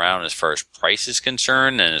numbers around as far as price is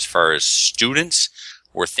concerned, and as far as students,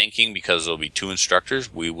 we're thinking because there'll be 2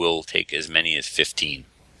 instructors, we will take as many as 15.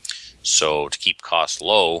 So to keep costs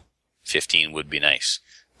low, 15 would be nice.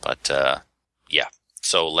 But yeah,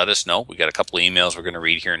 so let us know. We got a couple of emails we're going to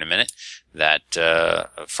read here in a minute that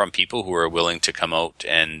from people who are willing to come out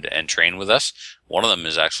and train with us. One of them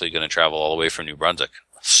is actually going to travel all the way from New Brunswick.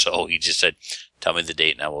 So he just said, tell me the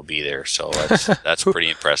date and I will be there. So that's pretty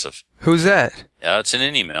impressive. Who's that? Yeah, it's in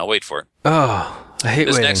an email. Wait for it. Oh, I hate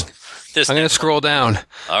waiting. I'm going to scroll down.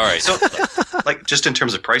 All right. So, like, just in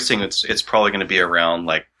terms of pricing, it's probably going to be around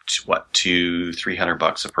like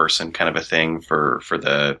 $200-$300 a person, kind of a thing for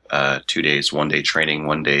the 2 days, 1 day training,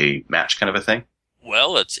 1 day match, kind of a thing.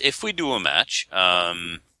 Well, if we do a match,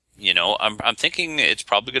 you know, I'm thinking it's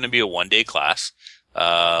probably going to be a 1 day class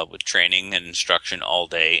with training and instruction all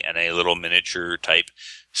day, and a little miniature type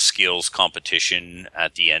skills competition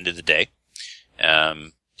at the end of the day.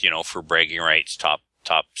 You know, for bragging rights, top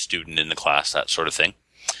student in the class, that sort of thing.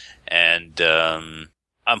 And I'm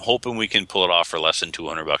hoping we can pull it off for less than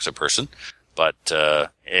 $200 a person. But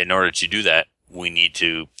in order to do that, we need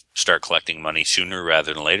to start collecting money sooner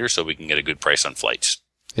rather than later so we can get a good price on flights.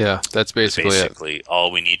 Yeah, that's basically it.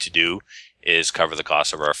 All we need to do is cover the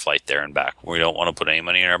cost of our flight there and back. We don't want to put any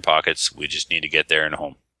money in our pockets. We just need to get there and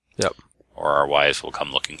home. Yep. Or our wives will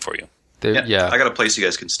come looking for you. Yeah. I got a place you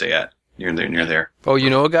guys can stay at near there. Oh, you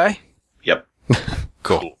know a guy? Yep.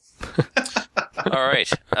 Cool. All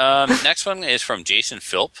right. Next one is from Jason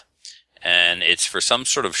Philp, and it's for some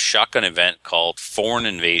sort of shotgun event called Foreign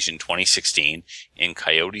Invasion 2016 in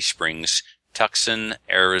Coyote Springs, Tucson,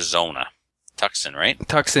 Arizona. Tucson, right?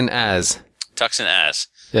 Tucson as.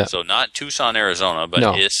 Yeah. So not Tucson, Arizona,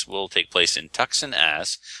 but this will take place in Tucson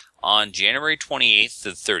as on January 28th to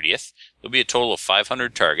the 30th. There'll be a total of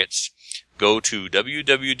 500 targets. Go to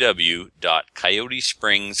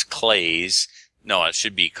www.coyotespringsclays. No, it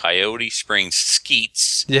should be Coyote Springs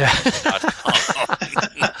Skeets. Yeah.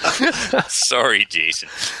 Sorry, Jason.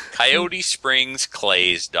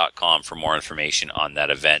 CoyotespringsClays.com for more information on that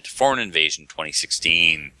event. Foreign Invasion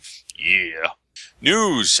 2016. Yeah.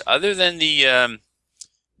 News. Other than the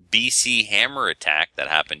BC hammer attack that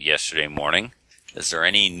happened yesterday morning, is there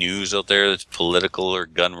any news out there that's political or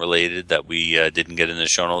gun related that we didn't get in the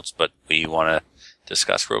show notes, but we want to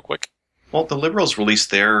discuss real quick? Well, the Liberals released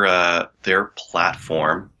their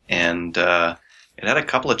platform, and it had a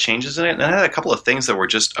couple of changes in it, and it had a couple of things that were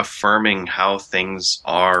just affirming how things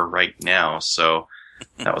are right now. So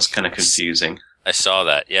that was kind of confusing. I saw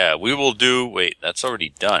that. Yeah, we will do. Wait, that's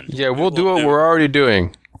already done. Yeah, we'll do what we're already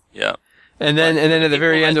doing. Yeah, and then at the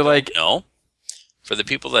very end, they're like, no. For the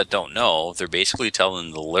people that don't know, they're basically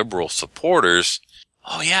telling the Liberal supporters,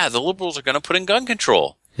 "Oh yeah, the Liberals are going to put in gun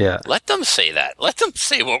control." Yeah. Let them say that. Let them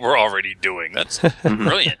say what we're already doing. That's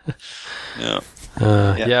brilliant. Yeah.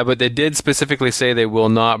 Yeah, but they did specifically say they will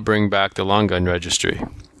not bring back the long gun registry.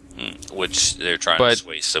 Which they're trying to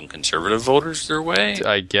sway some conservative voters their way?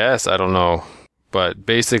 I guess. I don't know. But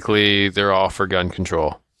basically, they're all for gun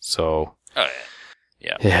control. So. Oh,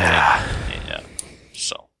 yeah. Yeah. Yeah.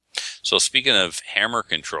 So speaking of hammer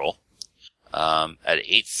control, at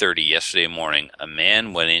 8:30 yesterday morning, a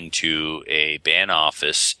man went into a band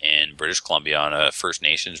office in British Columbia on a First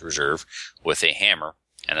Nations reserve with a hammer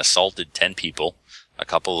and assaulted 10 people. A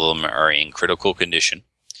couple of them are in critical condition.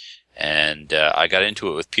 And I got into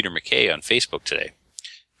it with Peter McKay on Facebook today.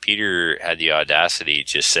 Peter had the audacity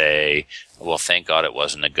to say, well, thank God it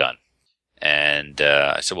wasn't a gun. And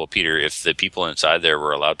I said, well, Peter, if the people inside there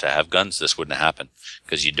were allowed to have guns, this wouldn't happen.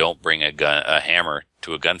 Because you don't bring a hammer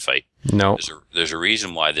to a gunfight. No. There's a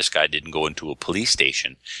reason why this guy didn't go into a police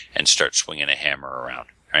station and start swinging a hammer around,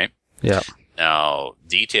 right? Yeah. Now,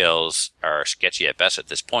 details are sketchy at best at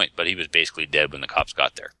this point, but he was basically dead when the cops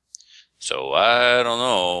got there. So I don't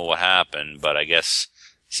know what happened, but I guess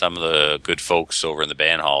some of the good folks over in the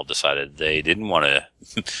band hall decided they didn't want to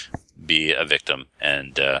be a victim,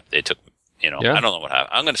 and they took, I don't know what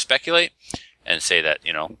happened. I'm going to speculate and say that,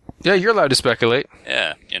 Yeah, you're allowed to speculate.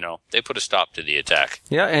 Yeah, they put a stop to the attack.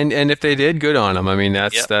 Yeah, and if they did, good on them. I mean,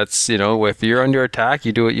 that's if you're under attack,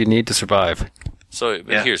 you do what you need to survive. So,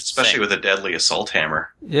 but here's especially with a deadly assault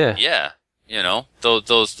hammer. Yeah. Yeah,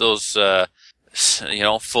 those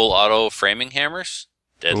full auto framing hammers.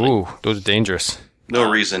 Deadly. Ooh, those are dangerous. No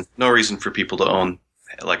reason for people to own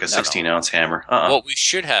like a 16-ounce hammer. What we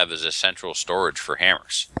should have is a central storage for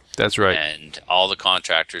hammers. That's right. And all the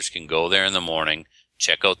contractors can go there in the morning,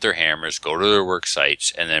 check out their hammers, go to their work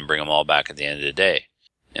sites, and then bring them all back at the end of the day.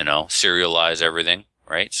 Serialize everything,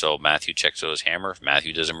 right? So Matthew checks out his hammer. If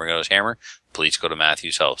Matthew doesn't bring out his hammer, police go to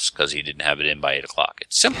Matthew's house because he didn't have it in by 8 o'clock.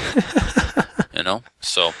 It's simple.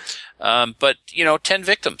 So, but 10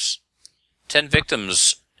 victims. 10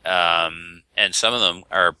 victims, and some of them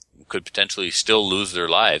could potentially still lose their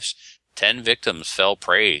lives. 10 victims fell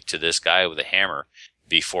prey to this guy with a hammer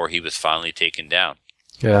before he was finally taken down.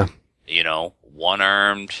 Yeah. One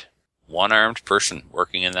armed person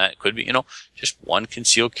working in that. Could be, just one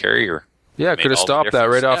concealed carrier. Yeah, Made could have all the stopped that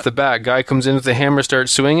right difference. off the bat. Guy comes in with the hammer,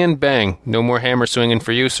 starts swinging, bang. No more hammer swinging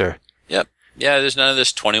for you, sir. Yep. Yeah, there's none of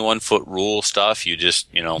this 21-foot rule stuff. You just,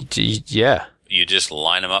 Yeah. you just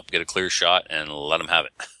line them up, get a clear shot, and let them have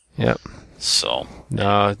it. Yep. So,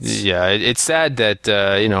 No, yeah, it's sad that,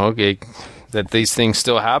 that these things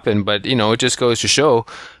still happen, but, it just goes to show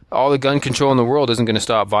all the gun control in the world isn't going to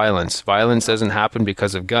stop violence. Violence doesn't happen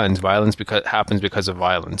because of guns. Violence happens because of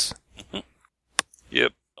violence.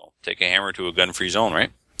 yep. Take a hammer to a gun-free zone,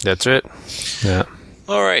 right? That's it. Yeah.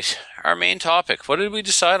 All right. Our main topic. What did we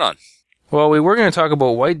decide on? Well, we were going to talk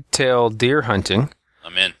about whitetail deer hunting.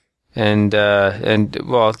 I'm in. And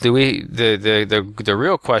well, do we? The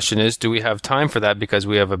real question is, do we have time for that? Because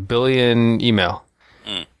we have a billion email.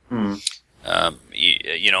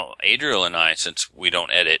 Adriel and I, since we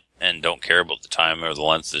don't edit and don't care about the time or the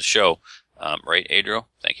length of the show, right, Adriel?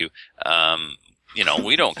 Thank you.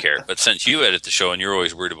 We don't care. But since you edit the show and you're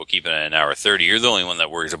always worried about keeping it at an hour 30, you're the only one that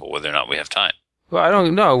worries about whether or not we have time. Well, I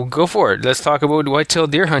don't know. Go for it. Let's talk about whitetail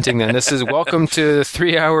deer hunting then. This is welcome to the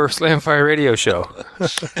 3-hour Slamfire radio show.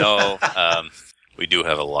 No, we do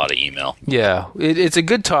have a lot of email. Yeah, it's a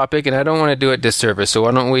good topic, and I don't want to do it disservice. So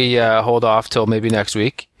why don't we hold off till maybe next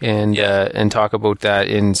week and talk about that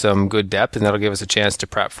in some good depth, and that'll give us a chance to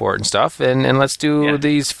prep for it and stuff. And let's do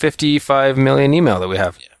these 55 million email that we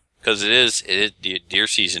have. Yeah, because deer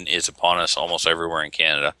season is upon us almost everywhere in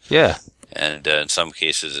Canada. Yeah. And in some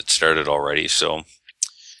cases, it started already. So,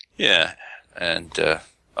 yeah. And,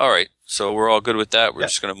 all right. So we're all good with that. We're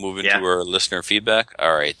just going to move into our listener feedback.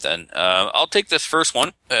 All right, then. I'll take this first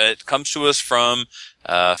one. It comes to us from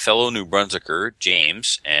fellow New Brunswicker,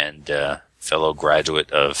 James, and fellow graduate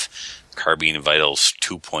of Carbine Vitals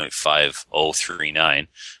 2.5039. I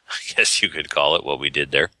guess you could call it what we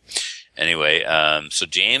did there. Anyway, so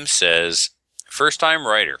James says, first-time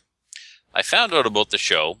writer. I found out about the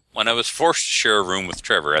show when I was forced to share a room with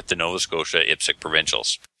Trevor at the Nova Scotia IPSC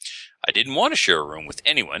Provincials. I didn't want to share a room with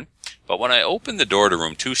anyone, but when I opened the door to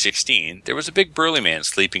room 216, there was a big burly man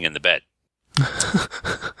sleeping in the bed.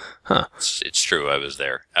 Huh. It's true, I was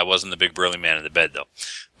there. I wasn't the big burly man in the bed, though.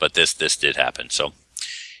 But this did happen. So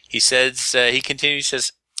he says, he continues,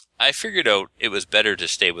 says, I figured out it was better to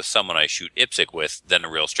stay with someone I shoot IPSC with than a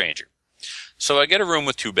real stranger. So I get a room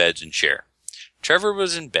with 2 beds and share. Trevor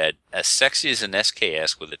was in bed, as sexy as an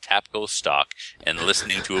SKS with a Tapco stock and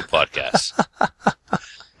listening to a podcast.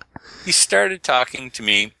 He started talking to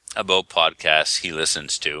me about podcasts he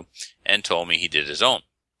listens to and told me he did his own.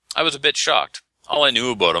 I was a bit shocked. All I knew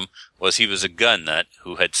about him was he was a gun nut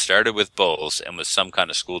who had started with bows and was some kind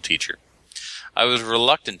of school teacher. I was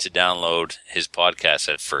reluctant to download his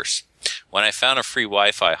podcast at first. When I found a free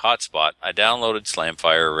Wi-Fi hotspot, I downloaded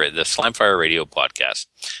the Slamfire Radio podcast.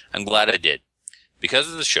 I'm glad I did.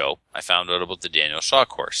 Because of the show, I found out about the Daniel Shaw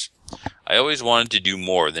course. I always wanted to do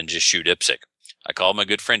more than just shoot IPSC. I called my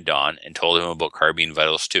good friend Don and told him about Carbine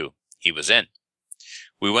Vitals 2. He was in.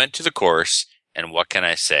 We went to the course, and what can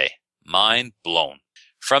I say? Mind blown.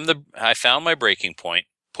 I found my breaking point,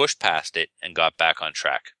 pushed past it, and got back on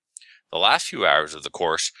track. The last few hours of the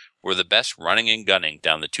course were the best running and gunning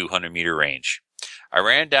down the 200-meter range. I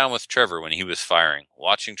ran down with Trevor when he was firing,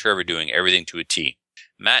 watching Trevor doing everything to a T.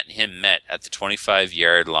 Matt and him met at the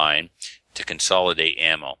 25-yard line to consolidate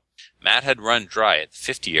ammo. Matt had run dry at the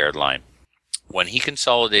 50-yard line. When he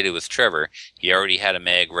consolidated with Trevor, he already had a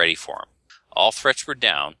mag ready for him. All threats were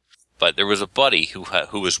down, but there was a buddy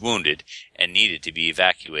who was wounded and needed to be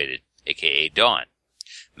evacuated, a.k.a. Don.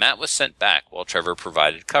 Matt was sent back while Trevor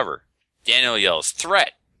provided cover. Daniel yells,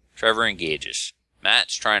 "Threat!" Trevor engages.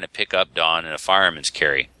 Matt's trying to pick up Don in a fireman's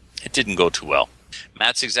carry. It didn't go too well.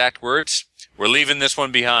 Matt's exact words, "We're leaving this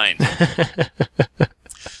one behind." The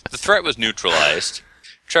threat was neutralized.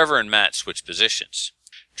 Trevor and Matt switched positions.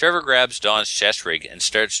 Trevor grabs Don's chest rig and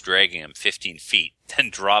starts dragging him 15 feet, then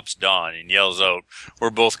drops Don and yells out,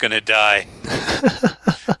 "We're both gonna die."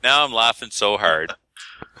 Now I'm laughing so hard.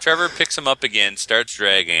 Trevor picks him up again, starts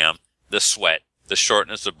dragging him. The sweat, the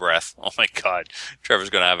shortness of breath. Oh my God, Trevor's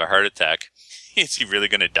gonna have a heart attack. Is he really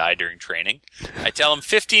gonna die during training? I tell him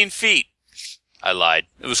 15 feet. I lied.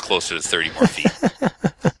 It was closer to 30 more feet.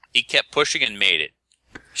 He kept pushing and made it.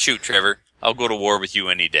 Shoot, Trevor. I'll go to war with you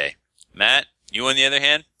any day. Matt, you on the other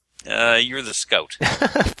hand, you're the scout.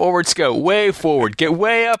 Forward scout, way forward. Get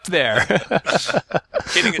way up there.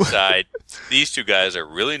 Kidding aside, these two guys are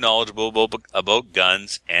really knowledgeable about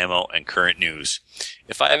guns, ammo, and current news.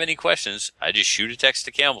 If I have any questions, I just shoot a text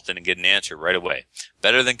to Campbellton and get an answer right away.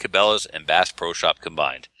 Better than Cabela's and Bass Pro Shop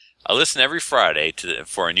combined. I listen every Friday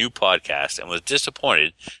for a new podcast and was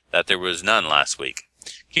disappointed that there was none last week.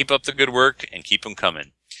 Keep up the good work and keep them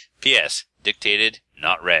coming. P.S. Dictated,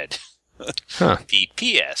 not read. Huh.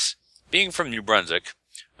 P.S. Being from New Brunswick,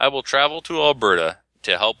 I will travel to Alberta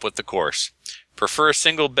to help with the course. Prefer a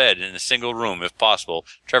single bed in a single room if possible.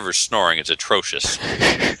 Trevor's snoring is atrocious.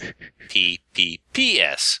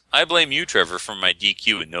 P.S. I blame you, Trevor, for my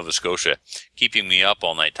DQ in Nova Scotia, keeping me up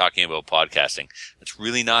all night talking about podcasting. That's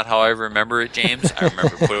really not how I remember it, James. I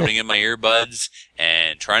remember putting in my earbuds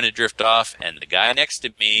and trying to drift off, and the guy next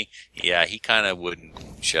to me, yeah, he kind of wouldn't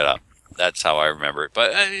shut up. That's how I remember it,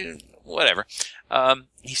 but whatever.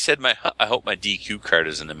 He said, I hope my DQ card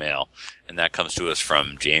is in the mail, and that comes to us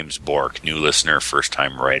from James Bork, new listener,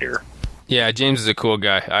 first-time writer. Yeah, James is a cool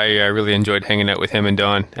guy. I really enjoyed hanging out with him and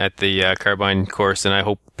Don at the Carbine course, and I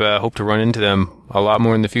hope to run into them a lot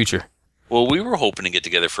more in the future. Well, we were hoping to get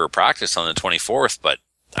together for a practice on the 24th, but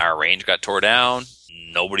our range got tore down.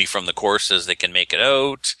 Nobody from the course says they can make it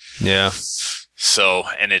out. Yeah. So,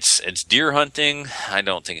 and it's deer hunting. I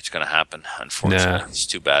don't think it's going to happen, unfortunately. Nah. It's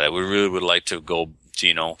too bad. I really would like to go,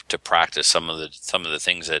 to practice some of the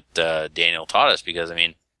things that Daniel taught us, because, I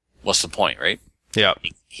mean, what's the point, right? Yeah.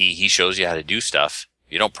 He shows you how to do stuff.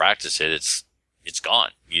 You don't practice it, it's gone.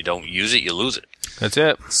 You don't use it, you lose it. That's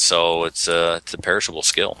it. So it's a perishable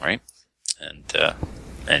skill, right? And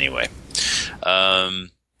anyway,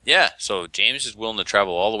 yeah. So James is willing to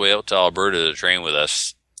travel all the way out to Alberta to train with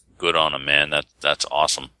us. Good on him, man. That's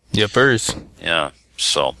awesome. Yepers. Yeah.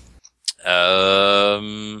 So,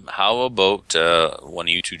 how about one of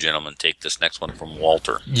you two gentlemen take this next one from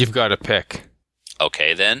Walter? You've got to pick.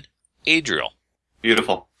 Okay, then, Adriel.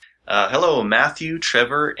 Beautiful. Hello, Matthew,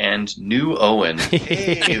 Trevor, and New Owen.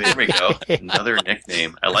 Hey, there we go. Another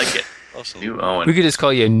nickname. I like it. Awesome. New Owen. We could just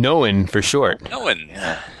call you Noen for short. Owen.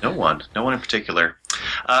 Yeah, no one in particular.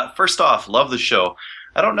 First off, love the show.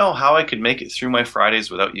 I don't know how I could make it through my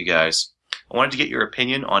Fridays without you guys. I wanted to get your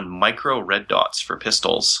opinion on micro red dots for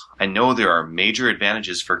pistols. I know there are major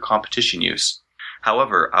advantages for competition use.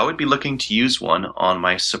 However, I would be looking to use one on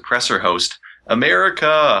my suppressor host,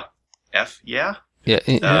 America. Yeah? Yeah.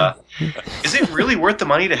 Is it really worth the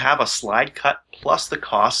money to have a slide cut plus the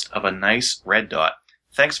cost of a nice red dot?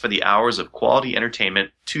 Thanks for the hours of quality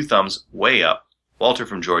entertainment. 2 thumbs way up. Walter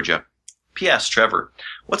from Georgia. P.S. Trevor,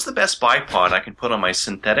 what's the best bipod I can put on my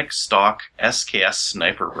synthetic stock SKS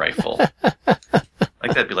sniper rifle?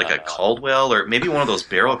 Like that'd be like a Caldwell or maybe one of those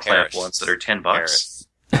barrel clamp ones that are $10. Harris.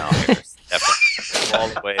 No, Harris. Definitely. All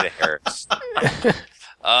the way to Harris.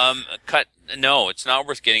 Cut. No, it's not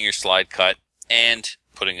worth getting your slide cut and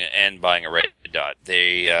buying a red dot.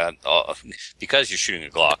 They because you're shooting a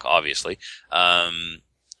Glock, obviously.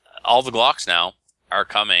 All the Glocks now are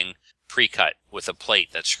coming pre-cut with a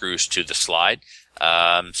plate that screws to the slide.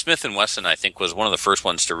 Smith & Wesson, I think, was one of the first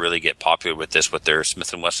ones to really get popular with this, with their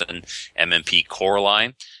Smith & Wesson M&P core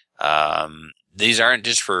line. These aren't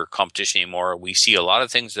just for competition anymore. We see a lot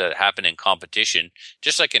of things that happen in competition,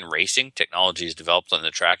 just like in racing. Technology is developed on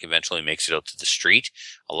the track, eventually makes it out to the street.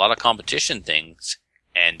 A lot of competition things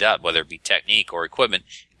end up, whether it be technique or equipment,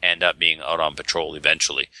 end up being out on patrol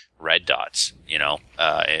eventually. Red dots,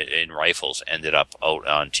 in rifles ended up out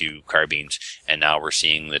onto carbines. And now we're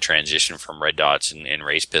seeing the transition from red dots in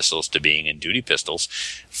race pistols to being in duty pistols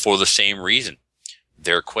for the same reason.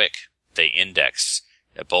 They're quick. They index.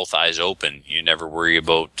 Both eyes open. You never worry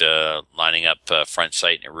about lining up front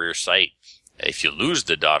sight and rear sight. If you lose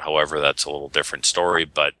the dot, however, that's a little different story,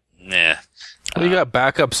 but nah. Well, you got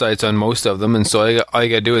backup sights on most of them, and so all you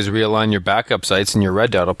got to do is realign your backup sights, and your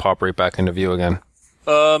red dot will pop right back into view again.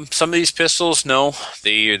 Some of these pistols, no,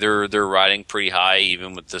 they're riding pretty high,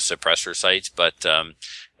 even with the suppressor sights. But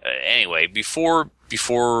anyway, before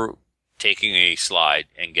taking a slide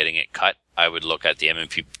and getting it cut, I would look at the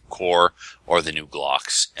M&P core or the new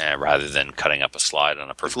Glocks rather than cutting up a slide on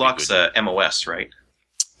a perfectly good. The Glock's MOS, right?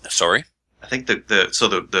 Sorry. I think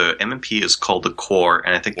the M&P is called the core,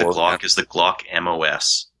 and I think the Glock is the Glock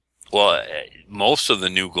MOS. Well, most of the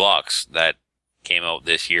new Glocks that came out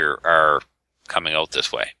this year are coming out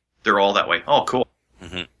this way. They're all that way. Oh, cool.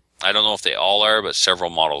 Mm-hmm. I don't know if they all are, but several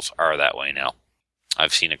models are that way now.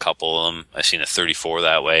 I've seen a couple of them. I've seen a 34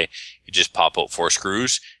 that way. You just pop out 4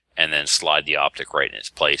 screws and then slide the optic right in its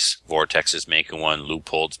place. Vortex is making one.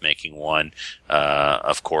 Leupold's making one.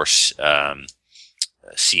 Of course,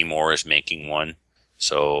 Seymour is making one.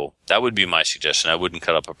 So that would be my suggestion. I wouldn't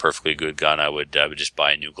cut up a perfectly good gun. I would just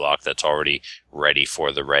buy a new Glock that's already ready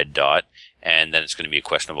for the red dot, and then it's going to be a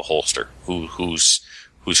question of a holster. Who's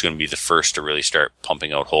going to be the first to really start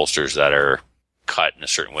pumping out holsters that are cut in a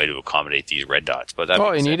certain way to accommodate these red dots? But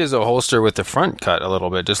all you need is a holster with the front cut a little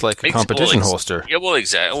bit, just like a competition holster. Yeah, well,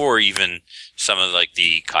 exactly. Or even some of like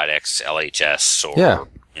the Kydex LHS or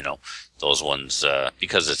those ones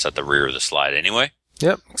because it's at the rear of the slide anyway.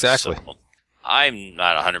 Yep, exactly. So, I'm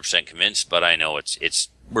not 100% convinced, but I know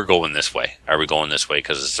we're going this way. Are we going this way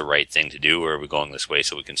because it's the right thing to do, or are we going this way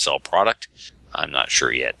so we can sell product? I'm not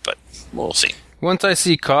sure yet, but we'll see. Once I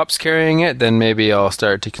see cops carrying it, then maybe I'll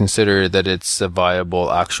start to consider that it's a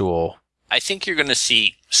viable actual... I think you're going to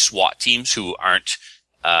see SWAT teams who aren't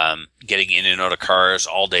getting in and out of cars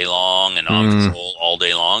all day long and on patrol all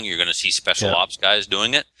day long. You're going to see special ops guys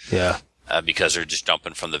doing it. Yeah. Because they're just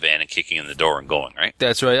jumping from the van and kicking in the door and going, right?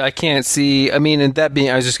 That's right. I can't see... I mean, and that being...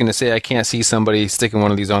 I was just going to say, I can't see somebody sticking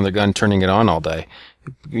one of these on their gun, turning it on all day.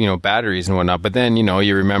 You know, batteries and whatnot. But then, you know,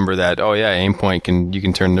 you remember that, oh yeah, Aimpoint you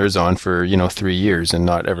can turn theirs on for, 3 years and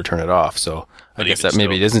not ever turn it off. So I guess that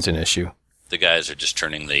maybe it isn't an issue. The guys are just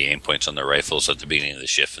turning the aim points on their rifles at the beginning of the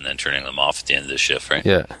shift and then turning them off at the end of the shift, right?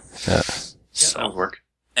 Yeah. So, that'll work.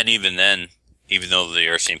 And even then, even though the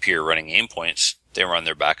RCMP are running aim points, they run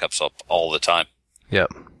their backups up all the time.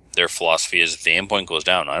 Yep. Their philosophy is if the aim point goes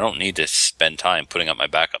down, I don't need to spend time putting up my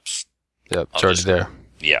backups. Yep, charge there.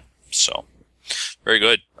 Yeah, so very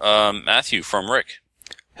good. Matthew from Rick.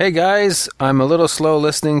 Hey guys, I'm a little slow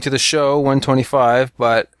listening to the show 125,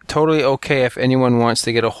 but totally okay if anyone wants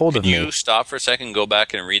to get a hold of me. Can you stop for a second and go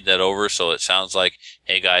back and read that over so it sounds like,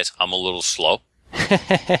 hey guys, I'm a little slow?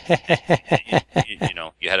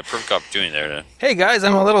 You had a perfect opportunity there to... Hey guys,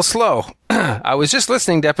 I'm a little slow. I was just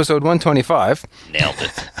listening to episode 125. Nailed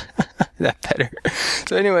it. That better.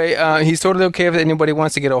 So anyway, he's totally okay if anybody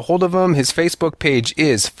wants to get a hold of him. His Facebook page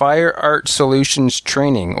is Fire Art Solutions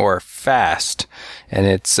Training, or FAST. And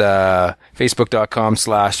it's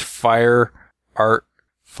facebook.com/Fire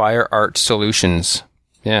Art Solutions.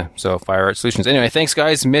 Yeah, so Fire Art Solutions. Anyway, thanks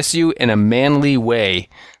guys. Miss you in a manly way.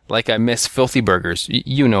 Like I miss filthy burgers.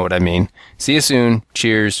 You know what I mean. See you soon.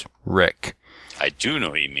 Cheers, Rick. I do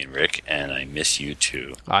know what you mean, Rick, and I miss you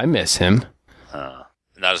too. I miss him.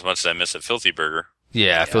 Not as much as I miss a filthy burger.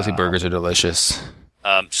 Yeah, filthy burgers are delicious.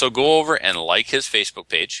 So go over and like his Facebook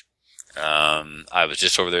page. I was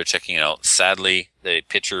just over there checking it out. Sadly, the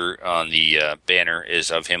picture on the banner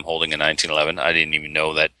is of him holding a 1911. I didn't even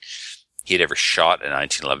know that he had ever shot a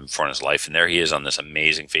 1911 before in his life, and there he is on this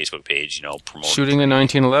amazing Facebook page, promoting shooting a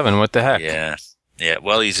 1911. What the heck? Yeah.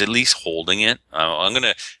 Well, he's at least holding it.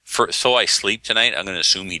 So I sleep tonight. I'm gonna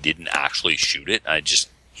assume he didn't actually shoot it.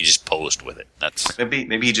 He just posed with it. That's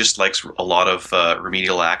maybe he just likes a lot of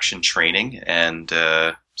remedial action training, and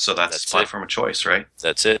so that's platform of choice, right?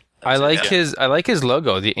 That's it. I like his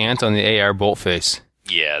logo, the ant on the AR bolt face.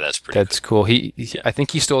 Yeah, that's pretty. That's cool. I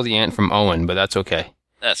think he stole the ant from Owen, but that's okay.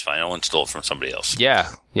 That's fine. Owen stole it from somebody else.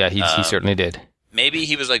 Yeah, he certainly did. Maybe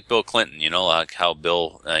he was like Bill Clinton, like how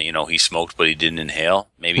Bill, he smoked but he didn't inhale.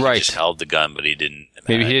 Maybe he just held the gun but he didn't.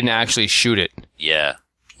 Maybe he didn't actually shoot it. Yeah.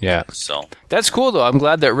 Yeah. So that's cool though. I'm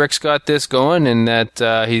glad that Rick's got this going and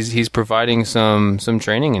that he's providing some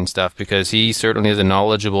training and stuff, because he certainly is a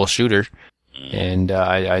knowledgeable shooter, and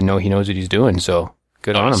I know he knows what he's doing. So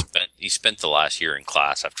good on him. He spent the last year in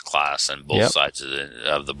class after class on both sides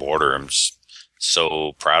of the border. I'm just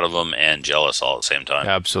so proud of him and jealous all at the same time.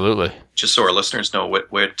 Absolutely. Just so our listeners know,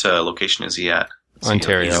 what location is he at?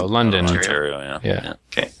 Ontario, London. Ontario, yeah.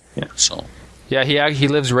 Okay. Yeah. So. Yeah, he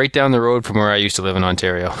lives right down the road from where I used to live in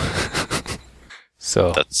Ontario.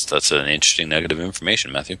 So that's an interesting nugget of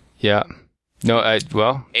information, Matthew. Yeah. No,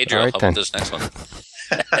 Adriel, right, how about this next one?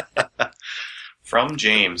 From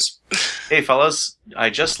James. Hey fellas, I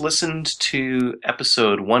just listened to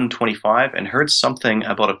episode 125 and heard something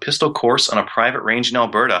about a pistol course on a private range in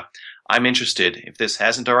Alberta. I'm interested if this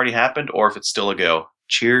hasn't already happened or if it's still a go.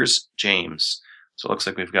 Cheers, James. So it looks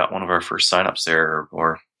like we've got one of our first signups there,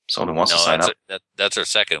 or someone who wants to sign up. That's our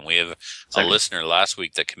second. We have a listener last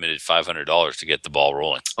week that committed $500 to get the ball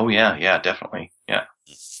rolling. Oh yeah, definitely. Yeah.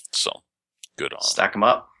 So good on. Stack them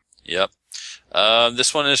up. Yep.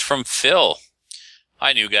 This one is from Phil.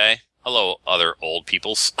 Hi, new guy. Hello, other old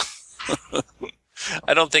peoples.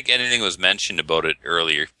 I don't think anything was mentioned about it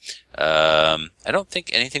earlier.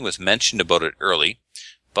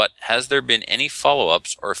 But has there been any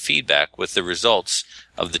follow-ups or feedback with the results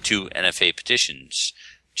of the 2 NFA petitions?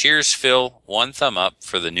 Cheers, Phil. 1 thumb up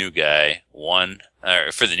for the new guy.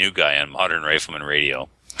 For the new guy on Modern Rifleman Radio.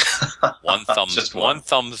 One thumbs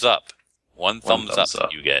up. One thumbs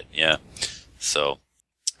up. You get, yeah. So,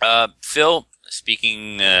 Phil,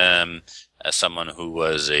 speaking as someone who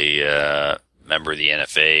was a member of the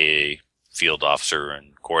NFA, field officer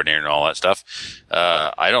and coordinator and all that stuff,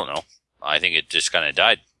 I don't know. I think it just kind of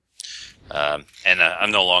died. And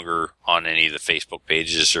I'm no longer on any of the Facebook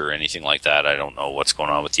pages or anything like that. I don't know what's going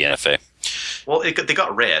on with the NFA. Well, they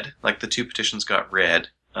got read. Like, the 2 petitions got read.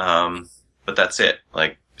 But that's it.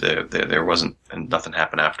 Like, there wasn't, and nothing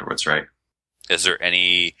happened afterwards, right? Is there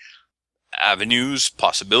any avenues,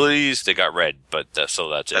 possibilities? They got red, but so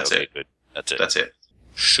that's it. That's okay, it. good. That's it. That's it.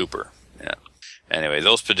 Super. Yeah. Anyway,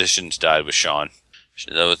 those petitions died with Sean.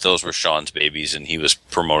 Those were Sean's babies, and he was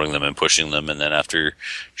promoting them and pushing them. And then after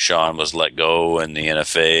Sean was let go and the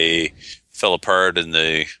NFA fell apart and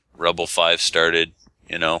the Rebel 5 started,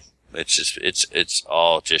 it's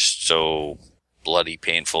all just so bloody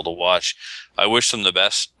painful to watch. I wish them the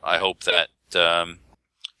best. I hope that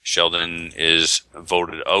Sheldon is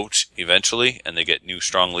voted out eventually, and they get new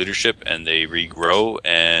strong leadership, and they regrow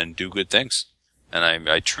and do good things. And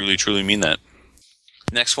I truly, truly mean that.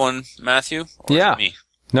 Next one, Matthew? Or Yeah. Me?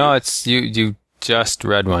 No, it's you. You just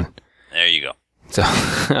read one. There you go.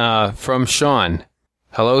 So, from Sean.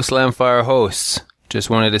 Hello, Slamfire hosts. Just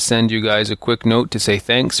wanted to send you guys a quick note to say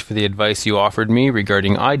thanks for the advice you offered me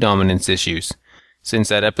regarding eye dominance issues. Since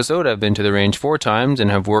that episode, I've been to the range 4 times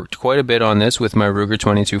and have worked quite a bit on this with my Ruger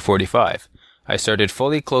 2245. I started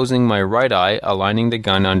fully closing my right eye, aligning the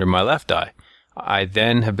gun under my left eye. I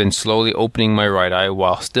then have been slowly opening my right eye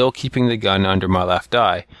while still keeping the gun under my left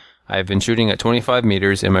eye. I have been shooting at 25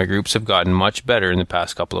 meters and my groups have gotten much better in the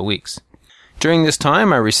past couple of weeks. During this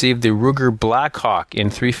time, I received the Ruger Blackhawk in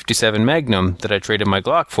 357 Magnum that I traded my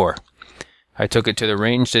Glock for. I took it to the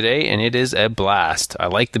range today and it is a blast. I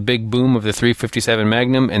like the big boom of the 357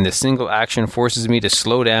 Magnum and the single action forces me to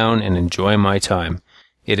slow down and enjoy my time.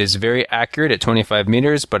 It is very accurate at 25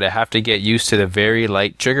 meters, but I have to get used to the very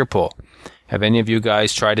light trigger pull. Have any of you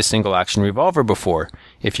guys tried a single action revolver before?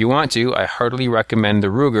 If you want to, I heartily recommend the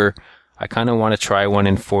Ruger. I kind of want to try one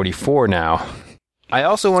in 44 now. I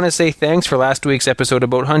also want to say thanks for last week's episode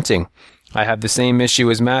about hunting. I have the same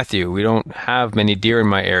issue as Matthew. We don't have many deer in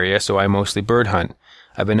my area, so I mostly bird hunt.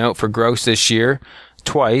 I've been out for grouse this year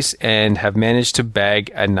twice and have managed to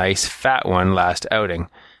bag a nice fat one last outing.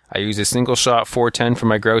 I use a single shot 410 for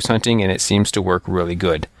my grouse hunting and it seems to work really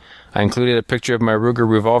good. I included a picture of my Ruger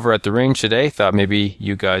revolver at the range today. Thought maybe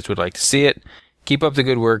you guys would like to see it. Keep up the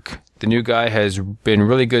good work. The new guy has been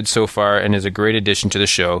really good so far and is a great addition to the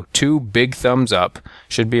show. 2 big thumbs up.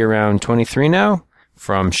 Should be around 23 now.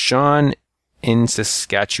 From Sean in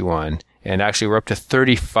Saskatchewan. And actually we're up to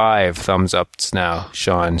 35 thumbs ups now,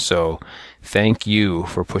 Sean. So thank you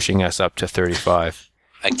for pushing us up to 35.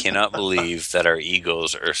 I cannot believe that our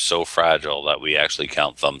egos are so fragile that we actually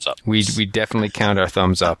count thumbs up. We definitely count our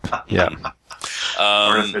thumbs up. Yeah.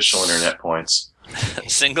 Artificial internet points.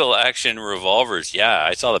 Single action revolvers. Yeah,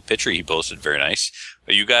 I saw the picture he posted. Very nice.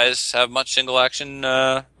 But you guys have much single action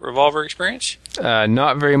revolver experience?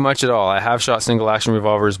 Not very much at all. I have shot single action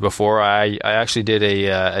revolvers before. I actually did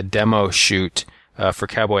a demo shoot for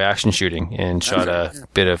cowboy action shooting and shot a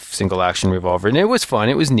bit of single action revolver. And it was fun.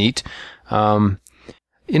 It was neat.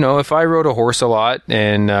 If I rode a horse a lot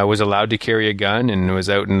and was allowed to carry a gun and was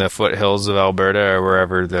out in the foothills of Alberta or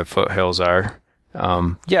wherever the foothills are,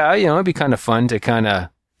 it'd be kind of fun to kind of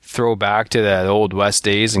throw back to the old West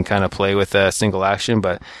days and kind of play with single action.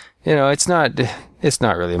 But, it's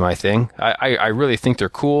not really my thing. I really think they're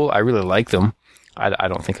cool. I really like them. I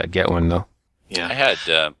don't think I'd get one though. Yeah. I had,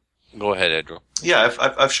 go ahead, Edro. Yeah,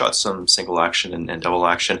 I've shot some single action and double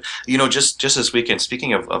action. Just this weekend,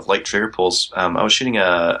 speaking of light trigger pulls, I was shooting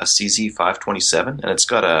a CZ 527, and it's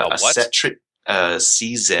got a set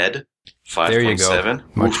CZ 527. There you go.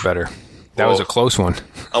 Much Oof. better. That was a close one.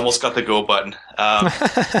 Almost got the go button.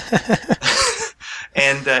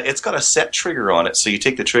 And it's got a set trigger on it, so you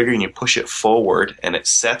take the trigger and you push it forward, and it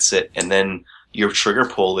sets it, and then your trigger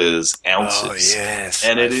pull is ounces. Oh, yes.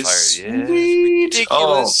 And it is sweet.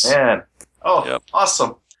 Ridiculous. Oh, man. Oh, Yep.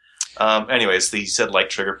 Awesome. Anyways, he said light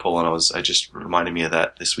trigger pull, and I just reminded me of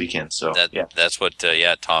that this weekend. So yeah, That's what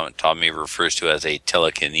Tommy refers to as a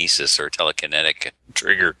telekinesis or telekinetic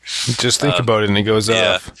trigger. Just think about it and it goes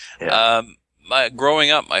off. Yeah. Growing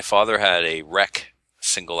up, my father had a Rec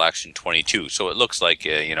single action 22, so it looks like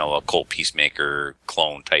a Colt Peacemaker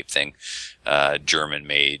clone type thing. German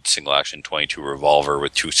made single action 22 revolver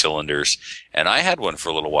with 2 cylinders, and I had one for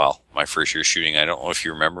a little while. My first year shooting. I don't know if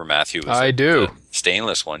you remember, Matthew. It was I do.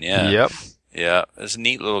 Stainless one, yeah. Yep. Yeah, it's a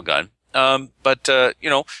neat little gun. But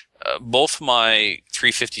both my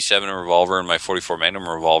 357 revolver and my 44 Magnum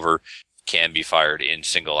revolver can be fired in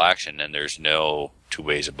single action, and there's no two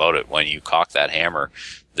ways about it. When you cock that hammer,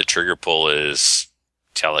 the trigger pull is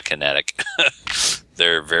telekinetic.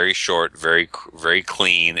 They're very short, very, very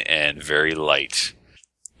clean, and very light.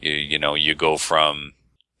 You go from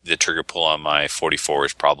the trigger pull on my 44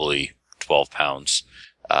 is probably 12 pounds.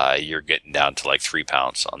 You're getting down to like 3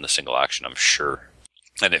 pounds on the single action, I'm sure.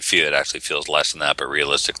 And it actually feels less than that, but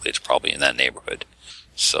realistically, it's probably in that neighborhood.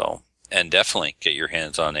 So, and definitely get your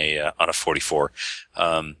hands on a 44.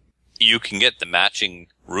 you can get the matching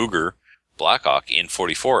Ruger Blackhawk in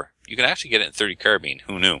 .44. You can actually get it in .30 carbine.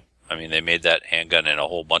 Who knew? I mean, they made that handgun in a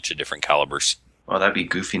whole bunch of different calibers. Oh, that'd be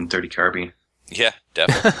goofy in .30 carbine. Yeah,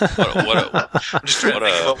 definitely. I'm just trying to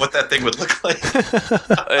think about what that thing would look like.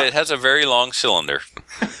 It has a very long cylinder.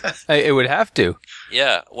 It would have to.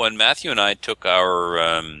 Yeah, when Matthew and I took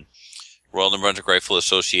our Royal New Brunswick Rifle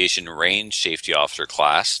Association range safety officer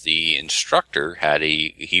class, the instructor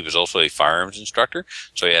he was also a firearms instructor,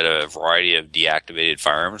 so he had a variety of deactivated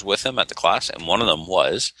firearms with him at the class, and one of them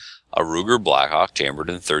was a Ruger Blackhawk chambered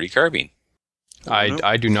in .30 carbine.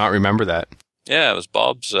 I do not remember that. Yeah, it was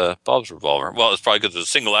Bob's revolver. Well, it's probably because it was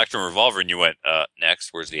a single action revolver, and you went,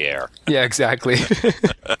 next, where's the AR? Yeah, exactly.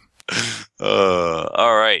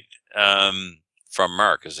 All right. From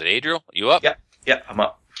Mark, is it Adriel? You up? Yeah, I'm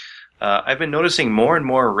up. I've been noticing more and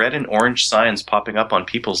more red and orange signs popping up on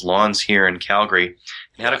people's lawns here in Calgary.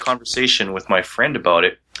 I had a conversation with my friend about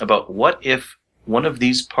it, about what if one of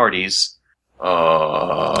these parties...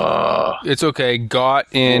 It's okay. Got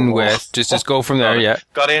in with... Just go from there, yeah.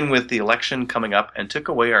 Got in with the election coming up and took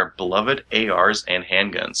away our beloved ARs and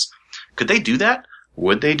handguns. Could they do that?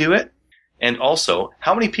 Would they do it? And also,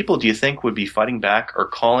 how many people do you think would be fighting back or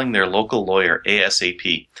calling their local lawyer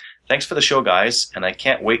ASAP? Thanks for the show, guys, and I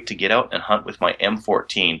can't wait to get out and hunt with my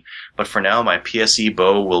M14. But for now, my PSE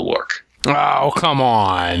bow will work. Oh, come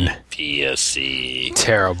on. PSE.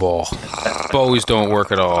 Terrible. Bows don't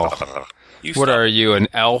work at all. What are you, an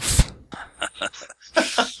elf?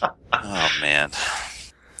 Oh, man.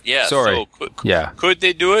 Yeah, sorry. So could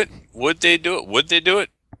they do it? Would they do it? Would they do it?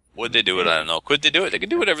 Would they do it? I don't know. Could they do it? They can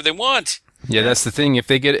do whatever they want. Yeah, that's the thing. If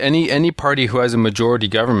they get any party who has a majority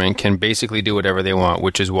government can basically do whatever they want,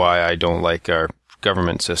 which is why I don't like our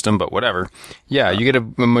government system, but whatever. Yeah, you get a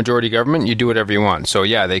majority government, you do whatever you want. So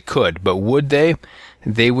yeah, they could. But would they?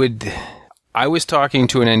 They would. I was talking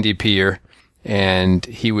to an NDPer, and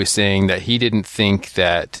he was saying that he didn't think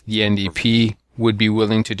that the NDP would be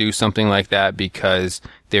willing to do something like that because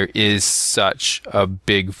there is such a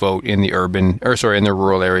big vote in the in the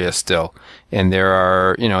rural area still. And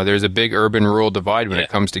there's a big urban rural divide when it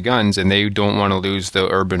comes to guns, and they don't want to lose the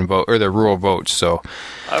urban vote or the rural votes. So,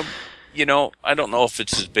 I don't know if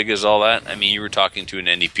it's as big as all that. I mean, you were talking to an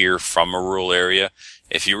NDPer from a rural area.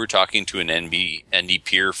 If you were talking to an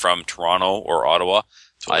NDPer from Toronto or Ottawa,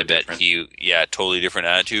 totally different. Totally different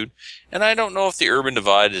attitude. And I don't know if the urban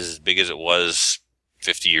divide is as big as it was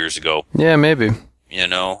 50 years ago. Yeah, maybe.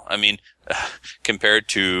 I mean, compared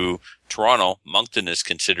to Toronto, Moncton is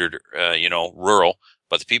considered, rural,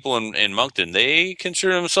 but the people in Moncton, they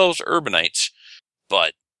consider themselves urbanites.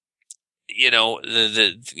 But, you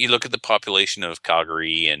look at the population of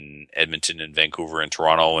Calgary and Edmonton and Vancouver and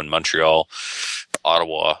Toronto and Montreal,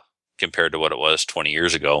 Ottawa, compared to what it was 20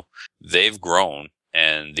 years ago, they've grown.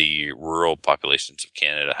 And the rural populations of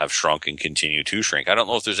Canada have shrunk and continue to shrink. I don't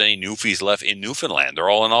know if there's any Newfies left in Newfoundland. They're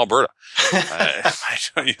all in Alberta.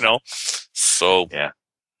 So yeah,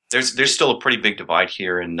 there's still a pretty big divide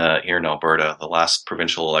here in Alberta. The last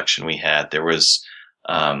provincial election we had, there was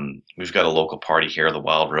we've got a local party here, the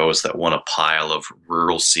Wild Rose, that won a pile of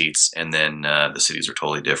rural seats, and then the cities are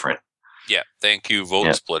totally different. Yeah, thank you,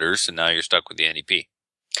 vote splitters, and now you're stuck with the NDP.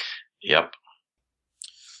 Yep.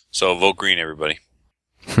 So vote green, everybody.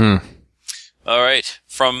 All right,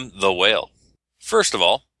 from The Whale. First of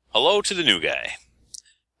all, hello to the new guy.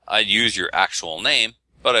 I'd use your actual name,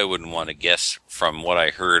 but I wouldn't want to guess from what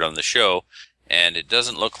I heard on the show, and it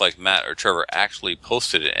doesn't look like Matt or Trevor actually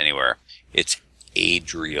posted it anywhere. It's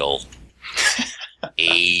Adriel.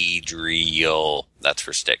 Adriel. That's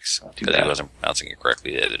for sticks, because he wasn't pronouncing it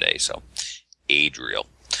correctly the other day, so Adriel.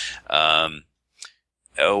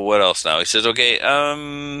 What else now? He says, okay,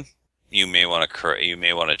 you may want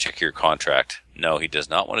to check your contract. No, he does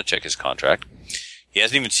not want to check his contract. He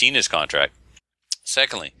hasn't even seen his contract.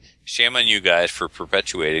 Secondly, shame on you guys for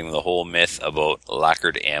perpetuating the whole myth about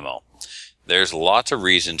lacquered ammo. There's lots of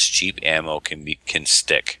reasons cheap ammo can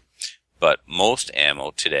stick, but most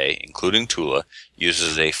ammo today, including Tula,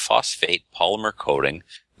 uses a phosphate polymer coating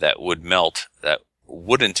that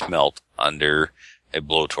wouldn't melt under a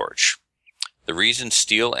blowtorch. The reason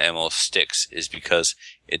steel ammo sticks is because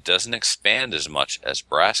it doesn't expand as much as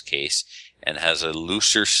brass case and has a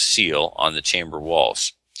looser seal on the chamber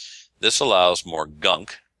walls. This allows more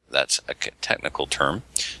gunk, that's a technical term,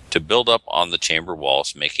 to build up on the chamber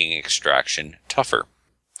walls, making extraction tougher.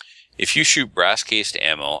 If you shoot brass-cased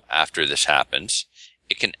ammo after this happens,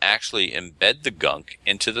 it can actually embed the gunk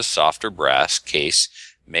into the softer brass case,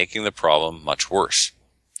 making the problem much worse.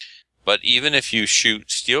 But even if you shoot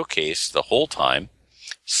steel case the whole time,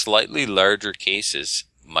 slightly larger cases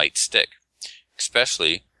might stick,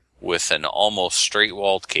 especially with an almost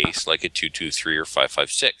straight-walled case like a 223 or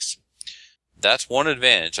 556. That's one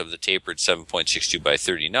advantage of the tapered 7.62 by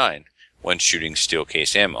 39 when shooting steel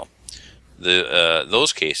case ammo.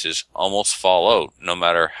 Those cases almost fall out no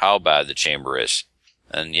matter how bad the chamber is.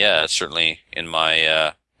 And yeah, certainly in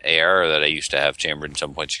my AR that I used to have chambered in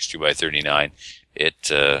 7.62 by 39,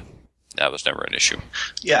 that was never an issue.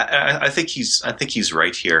 Yeah, I think he's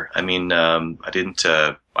right here. I mean,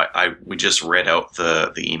 we just read out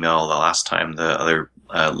the email the last time the other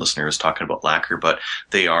listener was talking about lacquer, but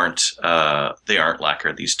they aren't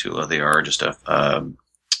lacquer, these Tula. They are just a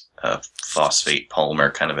phosphate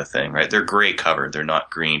polymer kind of a thing, right? They're gray covered. They're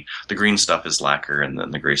not green. The green stuff is lacquer, and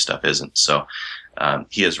then the gray stuff isn't. So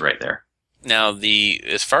he is right there. Now,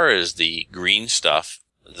 as far as the green stuff,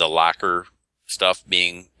 the lacquer stuff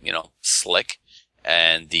being, slick,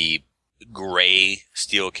 and the gray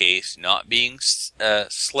steel case not being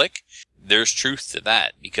slick, there's truth to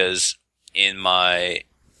that, because in my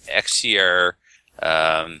XCR,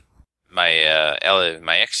 my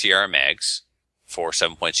XCR mags for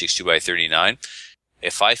 7.62 by 39,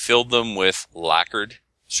 if I filled them with lacquered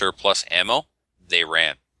surplus ammo, they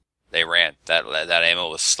ran. That ammo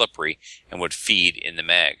was slippery and would feed in the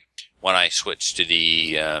mag. When I switched to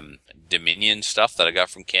the Dominion stuff that I got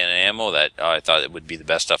from Canon Ammo, that I thought it would be the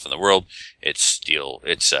best stuff in the world. It's steel,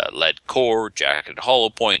 it's lead core, jacketed hollow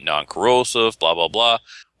point, non-corrosive, blah blah blah.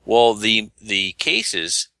 Well, the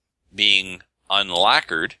cases being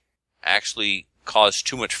unlacquered actually caused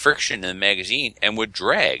too much friction in the magazine and would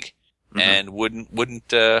drag, and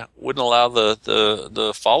wouldn't allow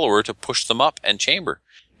the follower to push them up and chamber.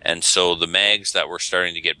 And so the mags that were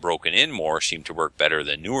starting to get broken in more seemed to work better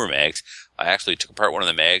than newer mags. I actually took apart one of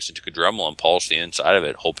the mags and took a Dremel and polished the inside of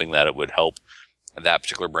it, hoping that it would help that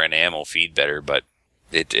particular brand of ammo feed better, but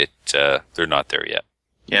they're not there yet.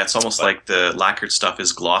 Yeah, it's almost like the lacquered stuff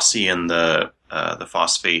is glossy and the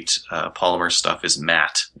phosphate polymer stuff is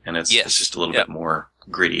matte, and it's just a little bit more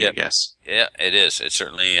gritty, I guess. Yeah, it is. It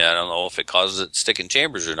certainly, I don't know if it causes it to stick in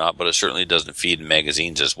chambers or not, but it certainly doesn't feed in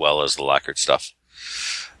magazines as well as the lacquered stuff.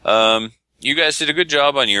 You guys did a good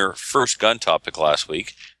job on your first gun topic last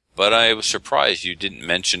week, but I was surprised you didn't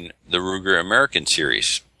mention the Ruger American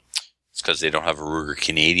series. It's because they don't have a Ruger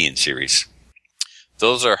Canadian series.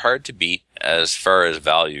 Those are hard to beat as far as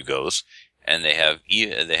value goes, and they have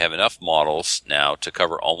enough models now to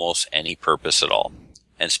cover almost any purpose at all.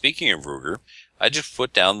 And speaking of Ruger, I just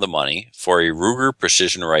put down the money for a Ruger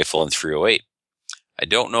precision rifle in .308. I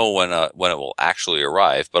don't know when it will actually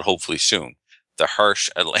arrive, but hopefully soon. The harsh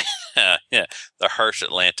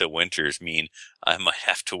Atlanta winters mean I might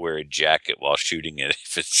have to wear a jacket while shooting it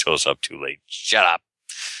if it shows up too late. Shut up.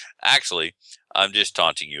 Actually, I'm just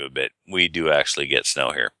taunting you a bit. We do actually get snow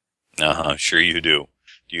here. Sure you do.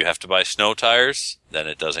 Do you have to buy snow tires? Then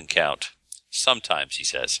it doesn't count. Sometimes, he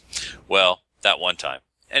says. Well, that one time.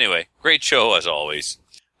 Anyway, great show as always.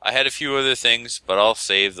 I had a few other things, but I'll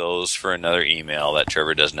save those for another email that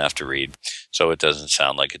Trevor doesn't have to read, so it doesn't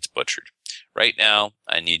sound like it's butchered. Right now,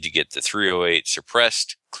 I need to get the 308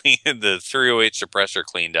 suppressed, the 308 suppressor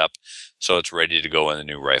cleaned up, so it's ready to go when the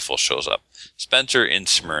new rifle shows up. Spencer in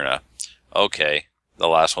Smyrna. Okay, the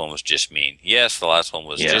last one was just mean. Yes, the last one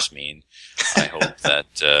was just mean. I hope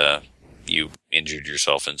that you injured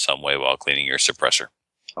yourself in some way while cleaning your suppressor.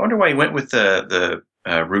 I wonder why you went with the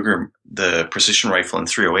Ruger, the precision rifle in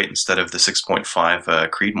 308 instead of the 6.5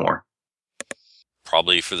 Creedmoor.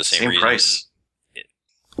 Probably for the same reason. Price.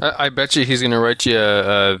 I bet you he's going to write you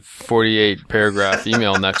a 48-paragraph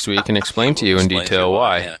email next week and explain to you in detail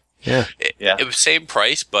why. Yeah. It was same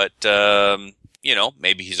price, but,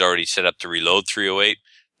 maybe he's already set up to reload 308.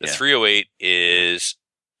 The 308 is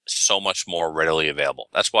so much more readily available.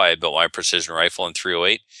 That's why I built my precision rifle in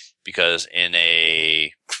 308, because in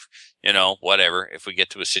a, if we get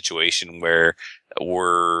to a situation where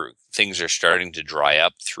things are starting to dry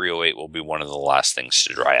up, 308 will be one of the last things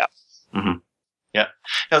to dry up. Mm-hmm. Yeah.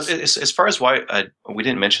 Now, as far as why we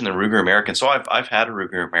didn't mention the Ruger American, so I've had a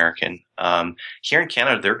Ruger American. Here in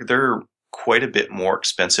Canada, they're quite a bit more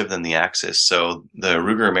expensive than the Axis. So the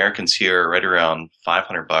Ruger Americans here are right around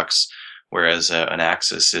 $500, whereas an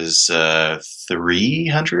Axis is $300,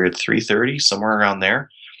 $330, somewhere around there.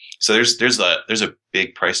 So there's a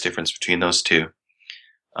big price difference between those two.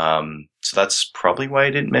 So that's probably why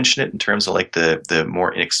I didn't mention it in terms of like the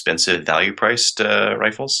more inexpensive value priced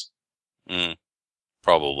rifles.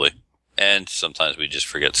 Probably. And sometimes we just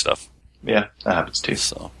forget stuff. Yeah, that happens too.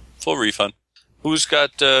 So, full refund. Who's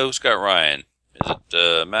got Ryan? Is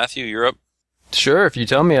it Matthew? You're up? Sure, if you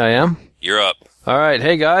tell me I am. You're up. All right.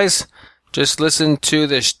 Hey, guys. Just listen to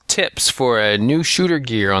the tips for a new shooter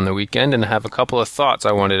gear on the weekend and have a couple of thoughts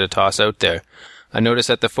I wanted to toss out there. I noticed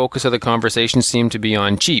that the focus of the conversation seemed to be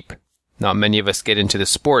on cheap. Not many of us get into the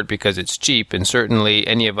sport because it's cheap, and certainly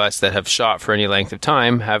any of us that have shot for any length of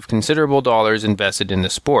time have considerable dollars invested in the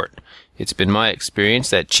sport. It's been my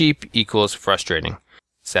experience that cheap equals frustrating.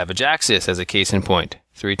 Savage Axis as a case in point.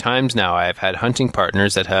 3 times now I have had hunting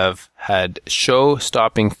partners that have had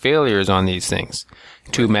show-stopping failures on these things.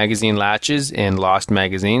 2 magazine latches and lost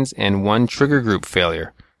magazines, and 1 trigger group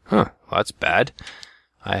failure. Well, that's bad.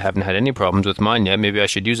 I haven't had any problems with mine yet. Maybe I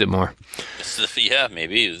should use it more. Yeah,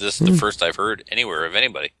 maybe. This is the first I've heard anywhere of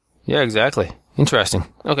anybody. Yeah, exactly. Interesting.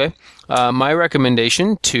 Okay. My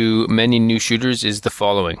recommendation to many new shooters is the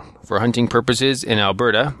following. For hunting purposes in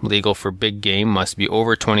Alberta, legal for big game must be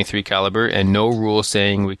over .23 caliber and no rule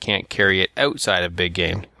saying we can't carry it outside of big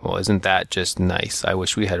game. Well, isn't that just nice? I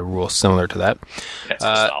wish we had a rule similar to that. That's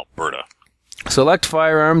just Alberta. Select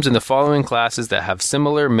firearms in the following classes that have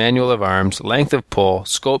similar manual of arms, length of pull,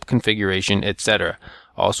 scope configuration, etc.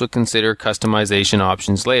 Also consider customization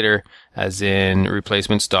options later, as in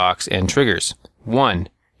replacement stocks and triggers. 1.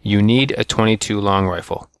 You need a .22 long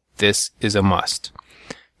rifle. This is a must.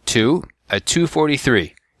 2. A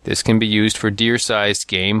 .243. This can be used for deer-sized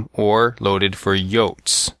game or loaded for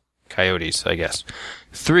yotes. Coyotes, I guess.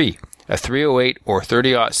 3. A .308 or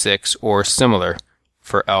 30-06 or similar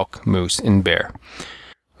for elk, moose, and bear.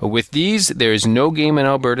 With these, there is no game in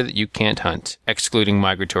Alberta that you can't hunt, excluding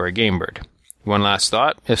migratory game bird. One last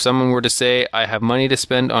thought. If someone were to say, I have money to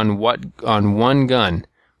spend on one gun,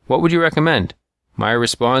 what would you recommend? My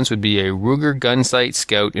response would be a Ruger Gunsight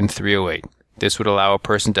Scout in .308. This would allow a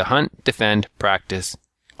person to hunt, defend, practice,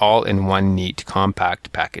 all in one neat,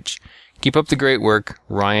 compact package. Keep up the great work,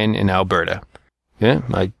 Ryan in Alberta. Yeah,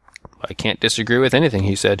 I can't disagree with anything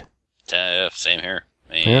he said. Same here.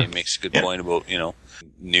 He makes a good point about,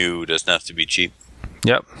 new doesn't have to be cheap.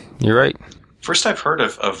 Yep, you're right. First I've heard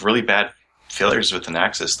of really bad failures with an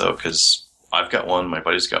Axis, though, because I've got one, my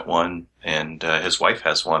buddy's got one, and his wife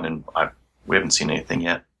has one, and we haven't seen anything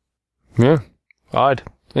yet. Yeah, odd.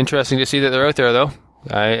 Interesting to see that they're out there, though.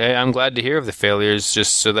 I'm glad to hear of the failures,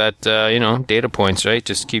 just so that, data points, right?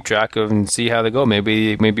 Just keep track of and see how they go.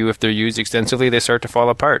 Maybe if they're used extensively, they start to fall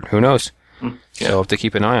apart. Who knows? Yeah. So I'll have to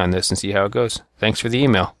keep an eye on this and see how it goes. Thanks for the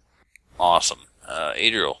email. Awesome.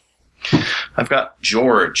 Adriel. I've got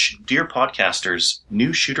George. Dear podcasters,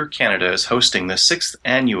 New Shooter Canada is hosting the 6th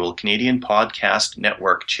annual Canadian Podcast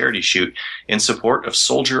Network charity shoot in support of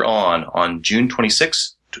Soldier On June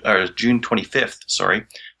 25th,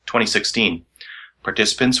 2016.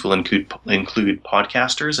 Participants will include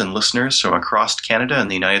podcasters and listeners from across Canada and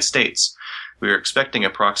the United States. We are expecting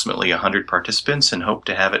approximately 100 participants and hope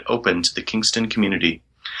to have it open to the Kingston community.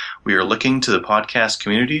 We are looking to the podcast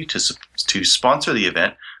community to sponsor the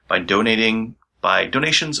event by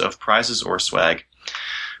donations of prizes or swag.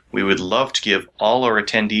 We would love to give all our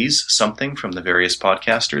attendees something from the various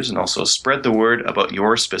podcasters and also spread the word about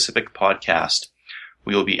your specific podcast.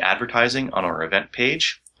 We will be advertising on our event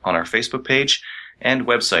page, on our Facebook page, and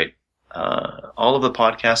website. All of the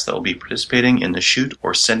podcasts that will be participating in the shoot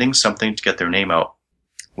or sending something to get their name out.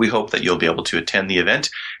 We hope that you'll be able to attend the event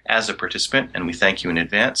as a participant, and we thank you in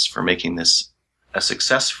advance for making this a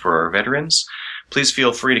success for our veterans. Please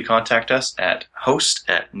feel free to contact us at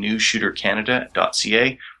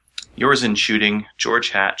host@newshootercanada.ca. Yours in shooting, George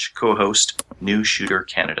Hatch, co-host, New Shooter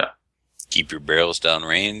Canada. Keep your barrels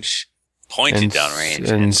downrange, pointed downrange,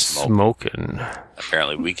 and smoking.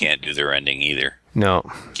 Apparently we can't do their ending either. No.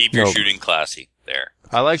 Keep your shooting classy there.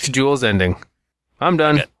 I liked Jules' ending. I'm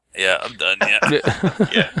done. Okay. Yeah, I'm done, yeah.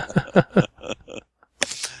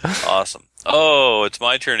 Awesome. Oh, it's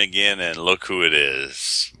my turn again, and look who it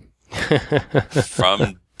is.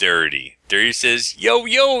 From Dirty. Dirty says, yo,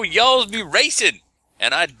 y'all be racing.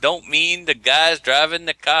 And I don't mean the guys driving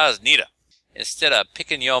the cars, neither. Instead of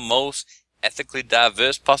picking your most ethically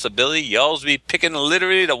diverse possibility, y'all's be picking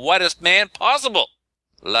literally the whitest man possible.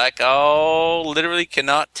 Like all literally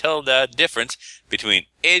cannot tell the difference between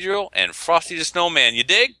Adriel and Frosty the Snowman, you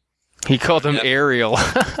dig? He called him Ariel.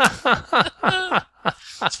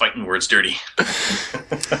 It's fighting words dirty.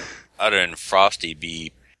 Other than Frosty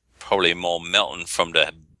be probably more melting from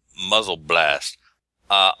the muzzle blast.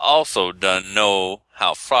 I also don't know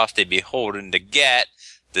how Frosty be holding the gat,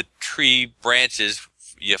 the tree branches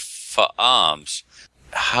for arms.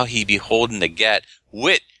 How he be holding the gat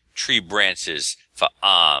with tree branches for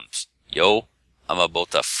arms. Yo, I'm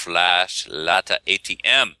about to flash Lata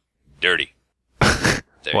ATM. Dirty.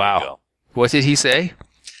 There wow. You go. What did he say?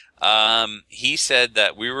 He said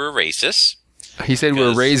that we were racist. He said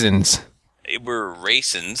we're raisins. we're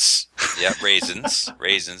raisins. Yeah, raisins.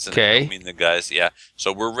 And Okay. I don't mean the guys. Yeah.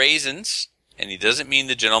 So we're raisins, and he doesn't mean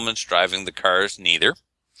the gentleman's driving the cars neither.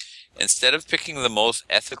 Instead of picking the most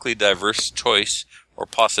ethically diverse choice or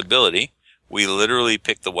possibility, we literally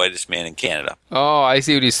picked the whitest man in Canada. Oh, I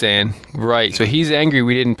see what he's saying. Right. So he's angry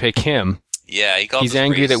we didn't pick him. Yeah, he calls He's us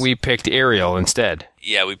angry that racist. we picked Ariel instead.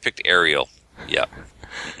 Yeah, we picked Ariel. Yeah.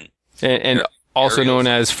 And also Ariel's known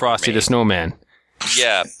as Frosty the mermaid. Snowman.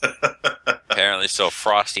 Yeah. Apparently so.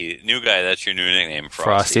 Frosty. New guy, that's your new nickname,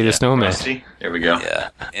 Frosty the yeah. Snowman. Rusty. There we go. Yeah.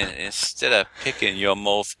 And instead of picking your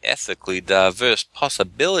most ethically diverse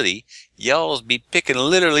possibility, y'all's be picking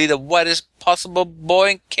literally the whitest possible boy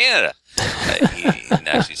in Canada. He didn't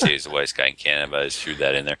actually say he's the whitest guy in Canada, but I just threw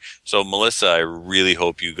that in there. So, Melissa, I really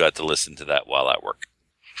hope you got to listen to that while at work.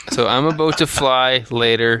 So I'm about to fly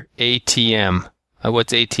later ATM.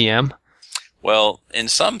 What's ATM? Well, in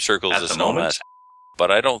some circles, At it's the known moment? as,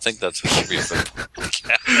 but I don't think that's appropriate for the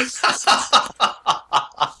podcast.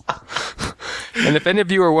 And if any of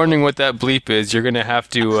you are wondering what that bleep is, you're going to have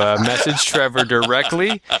to message Trevor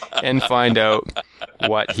directly and find out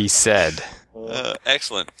what he said.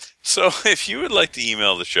 Excellent. So if you would like to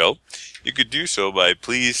email the show, you could do so by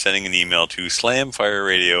please sending an email to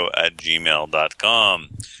slamfireradio@gmail.com.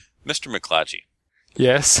 Mr. McClatchy,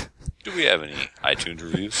 Yes? do we have any iTunes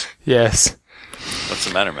reviews? Yes. What's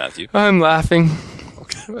the matter, Matthew? I'm laughing.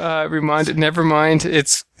 Never mind.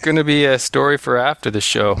 It's going to be a story for after the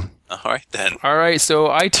show. All right, then. All right, so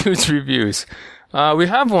iTunes reviews. We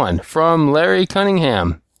have one from Larry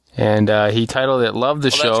Cunningham, and he titled it Love the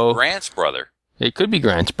Well, Show. that's Grant's brother. It could be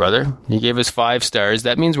Grant's brother. He gave us 5 stars.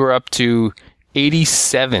 That means we're up to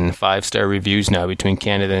 87 5-star reviews now between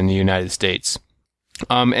Canada and the United States.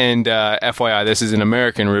 And FYI, this is an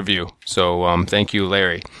American review, so thank you,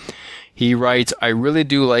 Larry. He writes, I really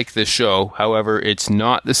do like the show. However, it's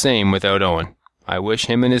not the same without Owen. I wish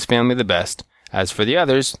him and his family the best. As for the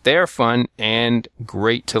others, they are fun and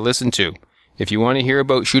great to listen to. If you want to hear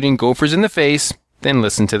about shooting gophers in the face, then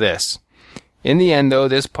listen to this. In the end, though,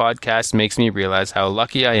 this podcast makes me realize how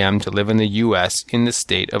lucky I am to live in the U.S. in the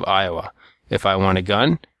state of Iowa. If I want a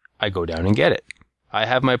gun, I go down and get it. I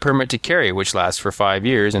have my permit to carry, which lasts for 5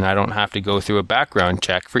 years, and I don't have to go through a background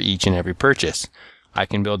check for each and every purchase. I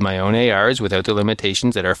can build my own ARs without the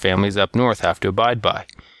limitations that our families up north have to abide by.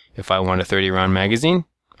 If I want a 30-round magazine,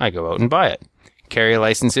 I go out and buy it. Carry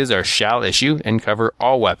licenses are shall issue and cover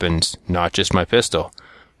all weapons, not just my pistol.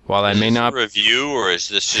 While I may Is this not... a review, or is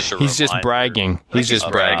this just a He's just reminder? bragging. He's just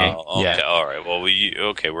bragging. Oh, okay, Yeah. all right. Well,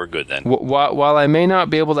 we're good then. While I may not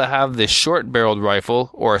be able to have the short-barreled rifle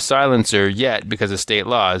or a silencer yet because of state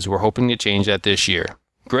laws, we're hoping to change that this year.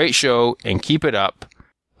 Great show, and keep it up,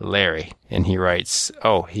 Larry. And he writes,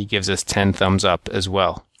 he gives us 10 thumbs up as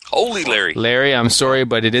well. Holy Larry. Larry, I'm sorry,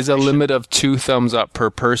 but it is a limit of 2 thumbs up per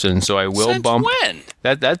person, so I will Since bump. when?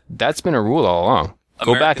 That's been a rule all along.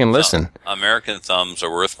 Go back and listen. American thumbs are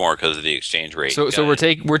worth more because of the exchange rate. So we're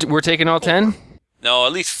taking all 10? No,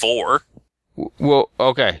 at least 4. Well,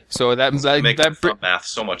 okay. So that Make the math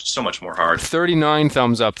so much more hard. 39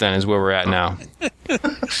 thumbs up then is where we're at now.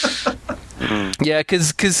 Yeah,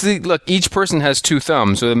 because look, each person has 2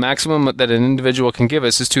 thumbs, so the maximum that an individual can give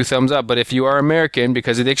us is 2 thumbs up. But if you are American,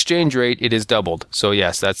 because of the exchange rate, it is doubled. So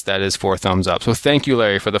yes, that is 4 thumbs up. So thank you,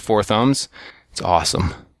 Larry, for the 4 thumbs. It's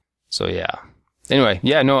awesome. So yeah. Anyway,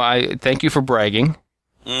 I thank you for bragging.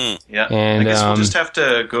 Yeah, And, I guess we'll just have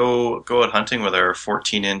to go out hunting with our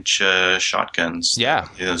 14-inch shotguns. Yeah.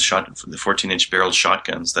 The 14-inch barreled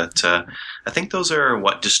shotguns. That I think those are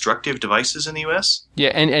destructive devices in the U.S.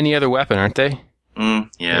 Yeah, and any other weapon, aren't they? Yeah.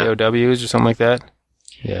 AOWs or something like that.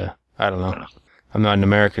 Yeah, I don't know. I'm not an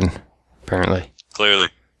American, apparently. Clearly.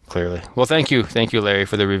 Well, thank you, Larry,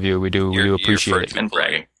 for the review. We do appreciate it, And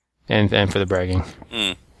bragging. and for the bragging.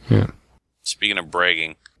 Mm. Yeah. Speaking of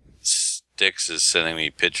bragging, Styx is sending me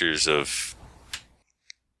pictures of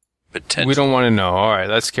potential. We don't want to know. All right,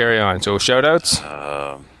 let's carry on. So, shout-outs?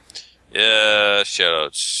 Yeah,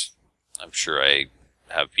 shout-outs. I'm sure I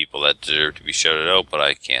have people that deserve to be shouted out, but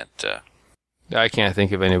I can't. I can't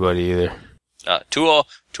think of anybody either. To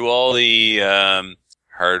all the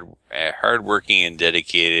hardworking and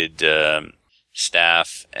dedicated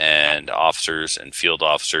staff and officers and field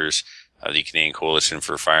officers of the Canadian Coalition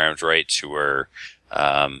for Firearms Rights who are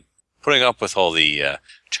putting up with all the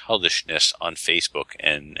childishness on Facebook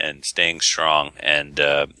and staying strong and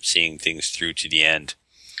seeing things through to the end.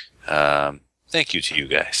 Thank you to you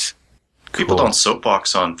guys. People don't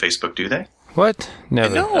soapbox on Facebook, do they? What?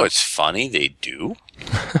 Never. No, it's funny they do.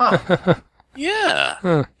 Huh. Yeah.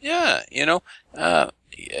 Huh. Yeah.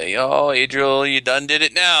 Oh, Adriel, you done did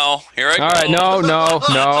it now. Here I go. All right,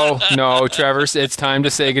 no, Trevor, it's time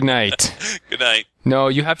to say goodnight. Good night. No,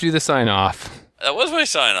 you have to do the sign off. That was my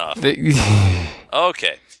sign off.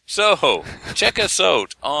 Okay. So, check us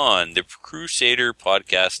out on the Crusader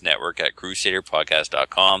Podcast Network at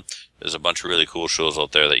crusaderpodcast.com. There's a bunch of really cool shows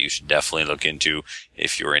out there that you should definitely look into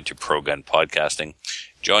if you're into pro-gun podcasting.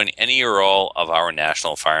 Join any or all of our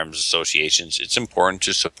national firearms associations. It's important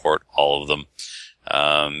to support all of them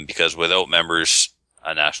because without members,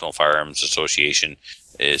 a national firearms association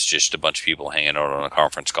is just a bunch of people hanging out on a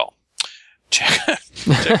conference call.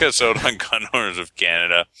 Check us out on Gun Owners of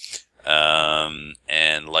Canada.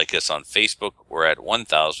 And like us on Facebook. We're at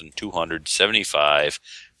 1,275,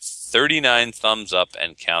 39 thumbs up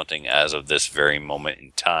and counting as of this very moment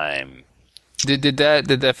in time. Did that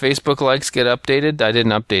Facebook likes get updated? I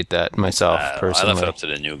didn't update that myself personally. I left it up to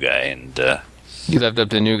the new guy, and you left it up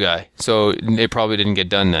to the new guy, so it probably didn't get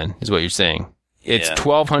done. Then is what you're saying? It's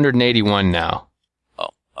 1,281 now. Oh,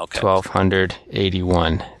 okay.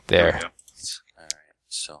 1,281 there. All right,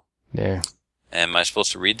 so there. Am I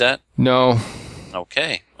supposed to read that? No.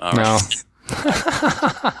 Okay. All no. Right.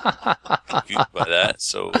 Confused by that.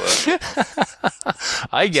 So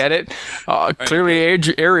I get it. Clearly,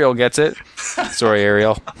 Ariel gets it. Sorry,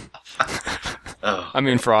 Ariel. Oh, I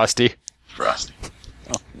mean Frosty. Frosty.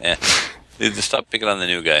 Oh man, just stop picking on the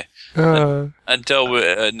new guy.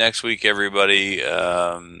 Until next week, everybody.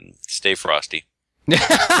 Stay frosty.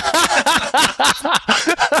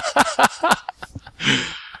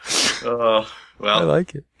 Well, I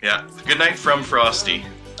like it. Yeah. Good night from Frosty.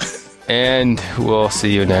 And we'll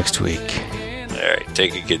see you next week. All right,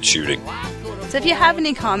 take a kid shooting. So if you have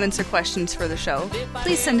any comments or questions for the show,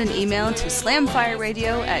 please send an email to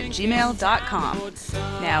slamfireradio@gmail.com.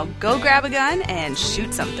 Now go grab a gun and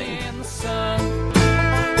shoot something.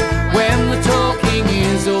 When the talking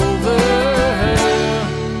is over,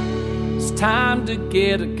 it's time to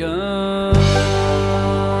get a gun.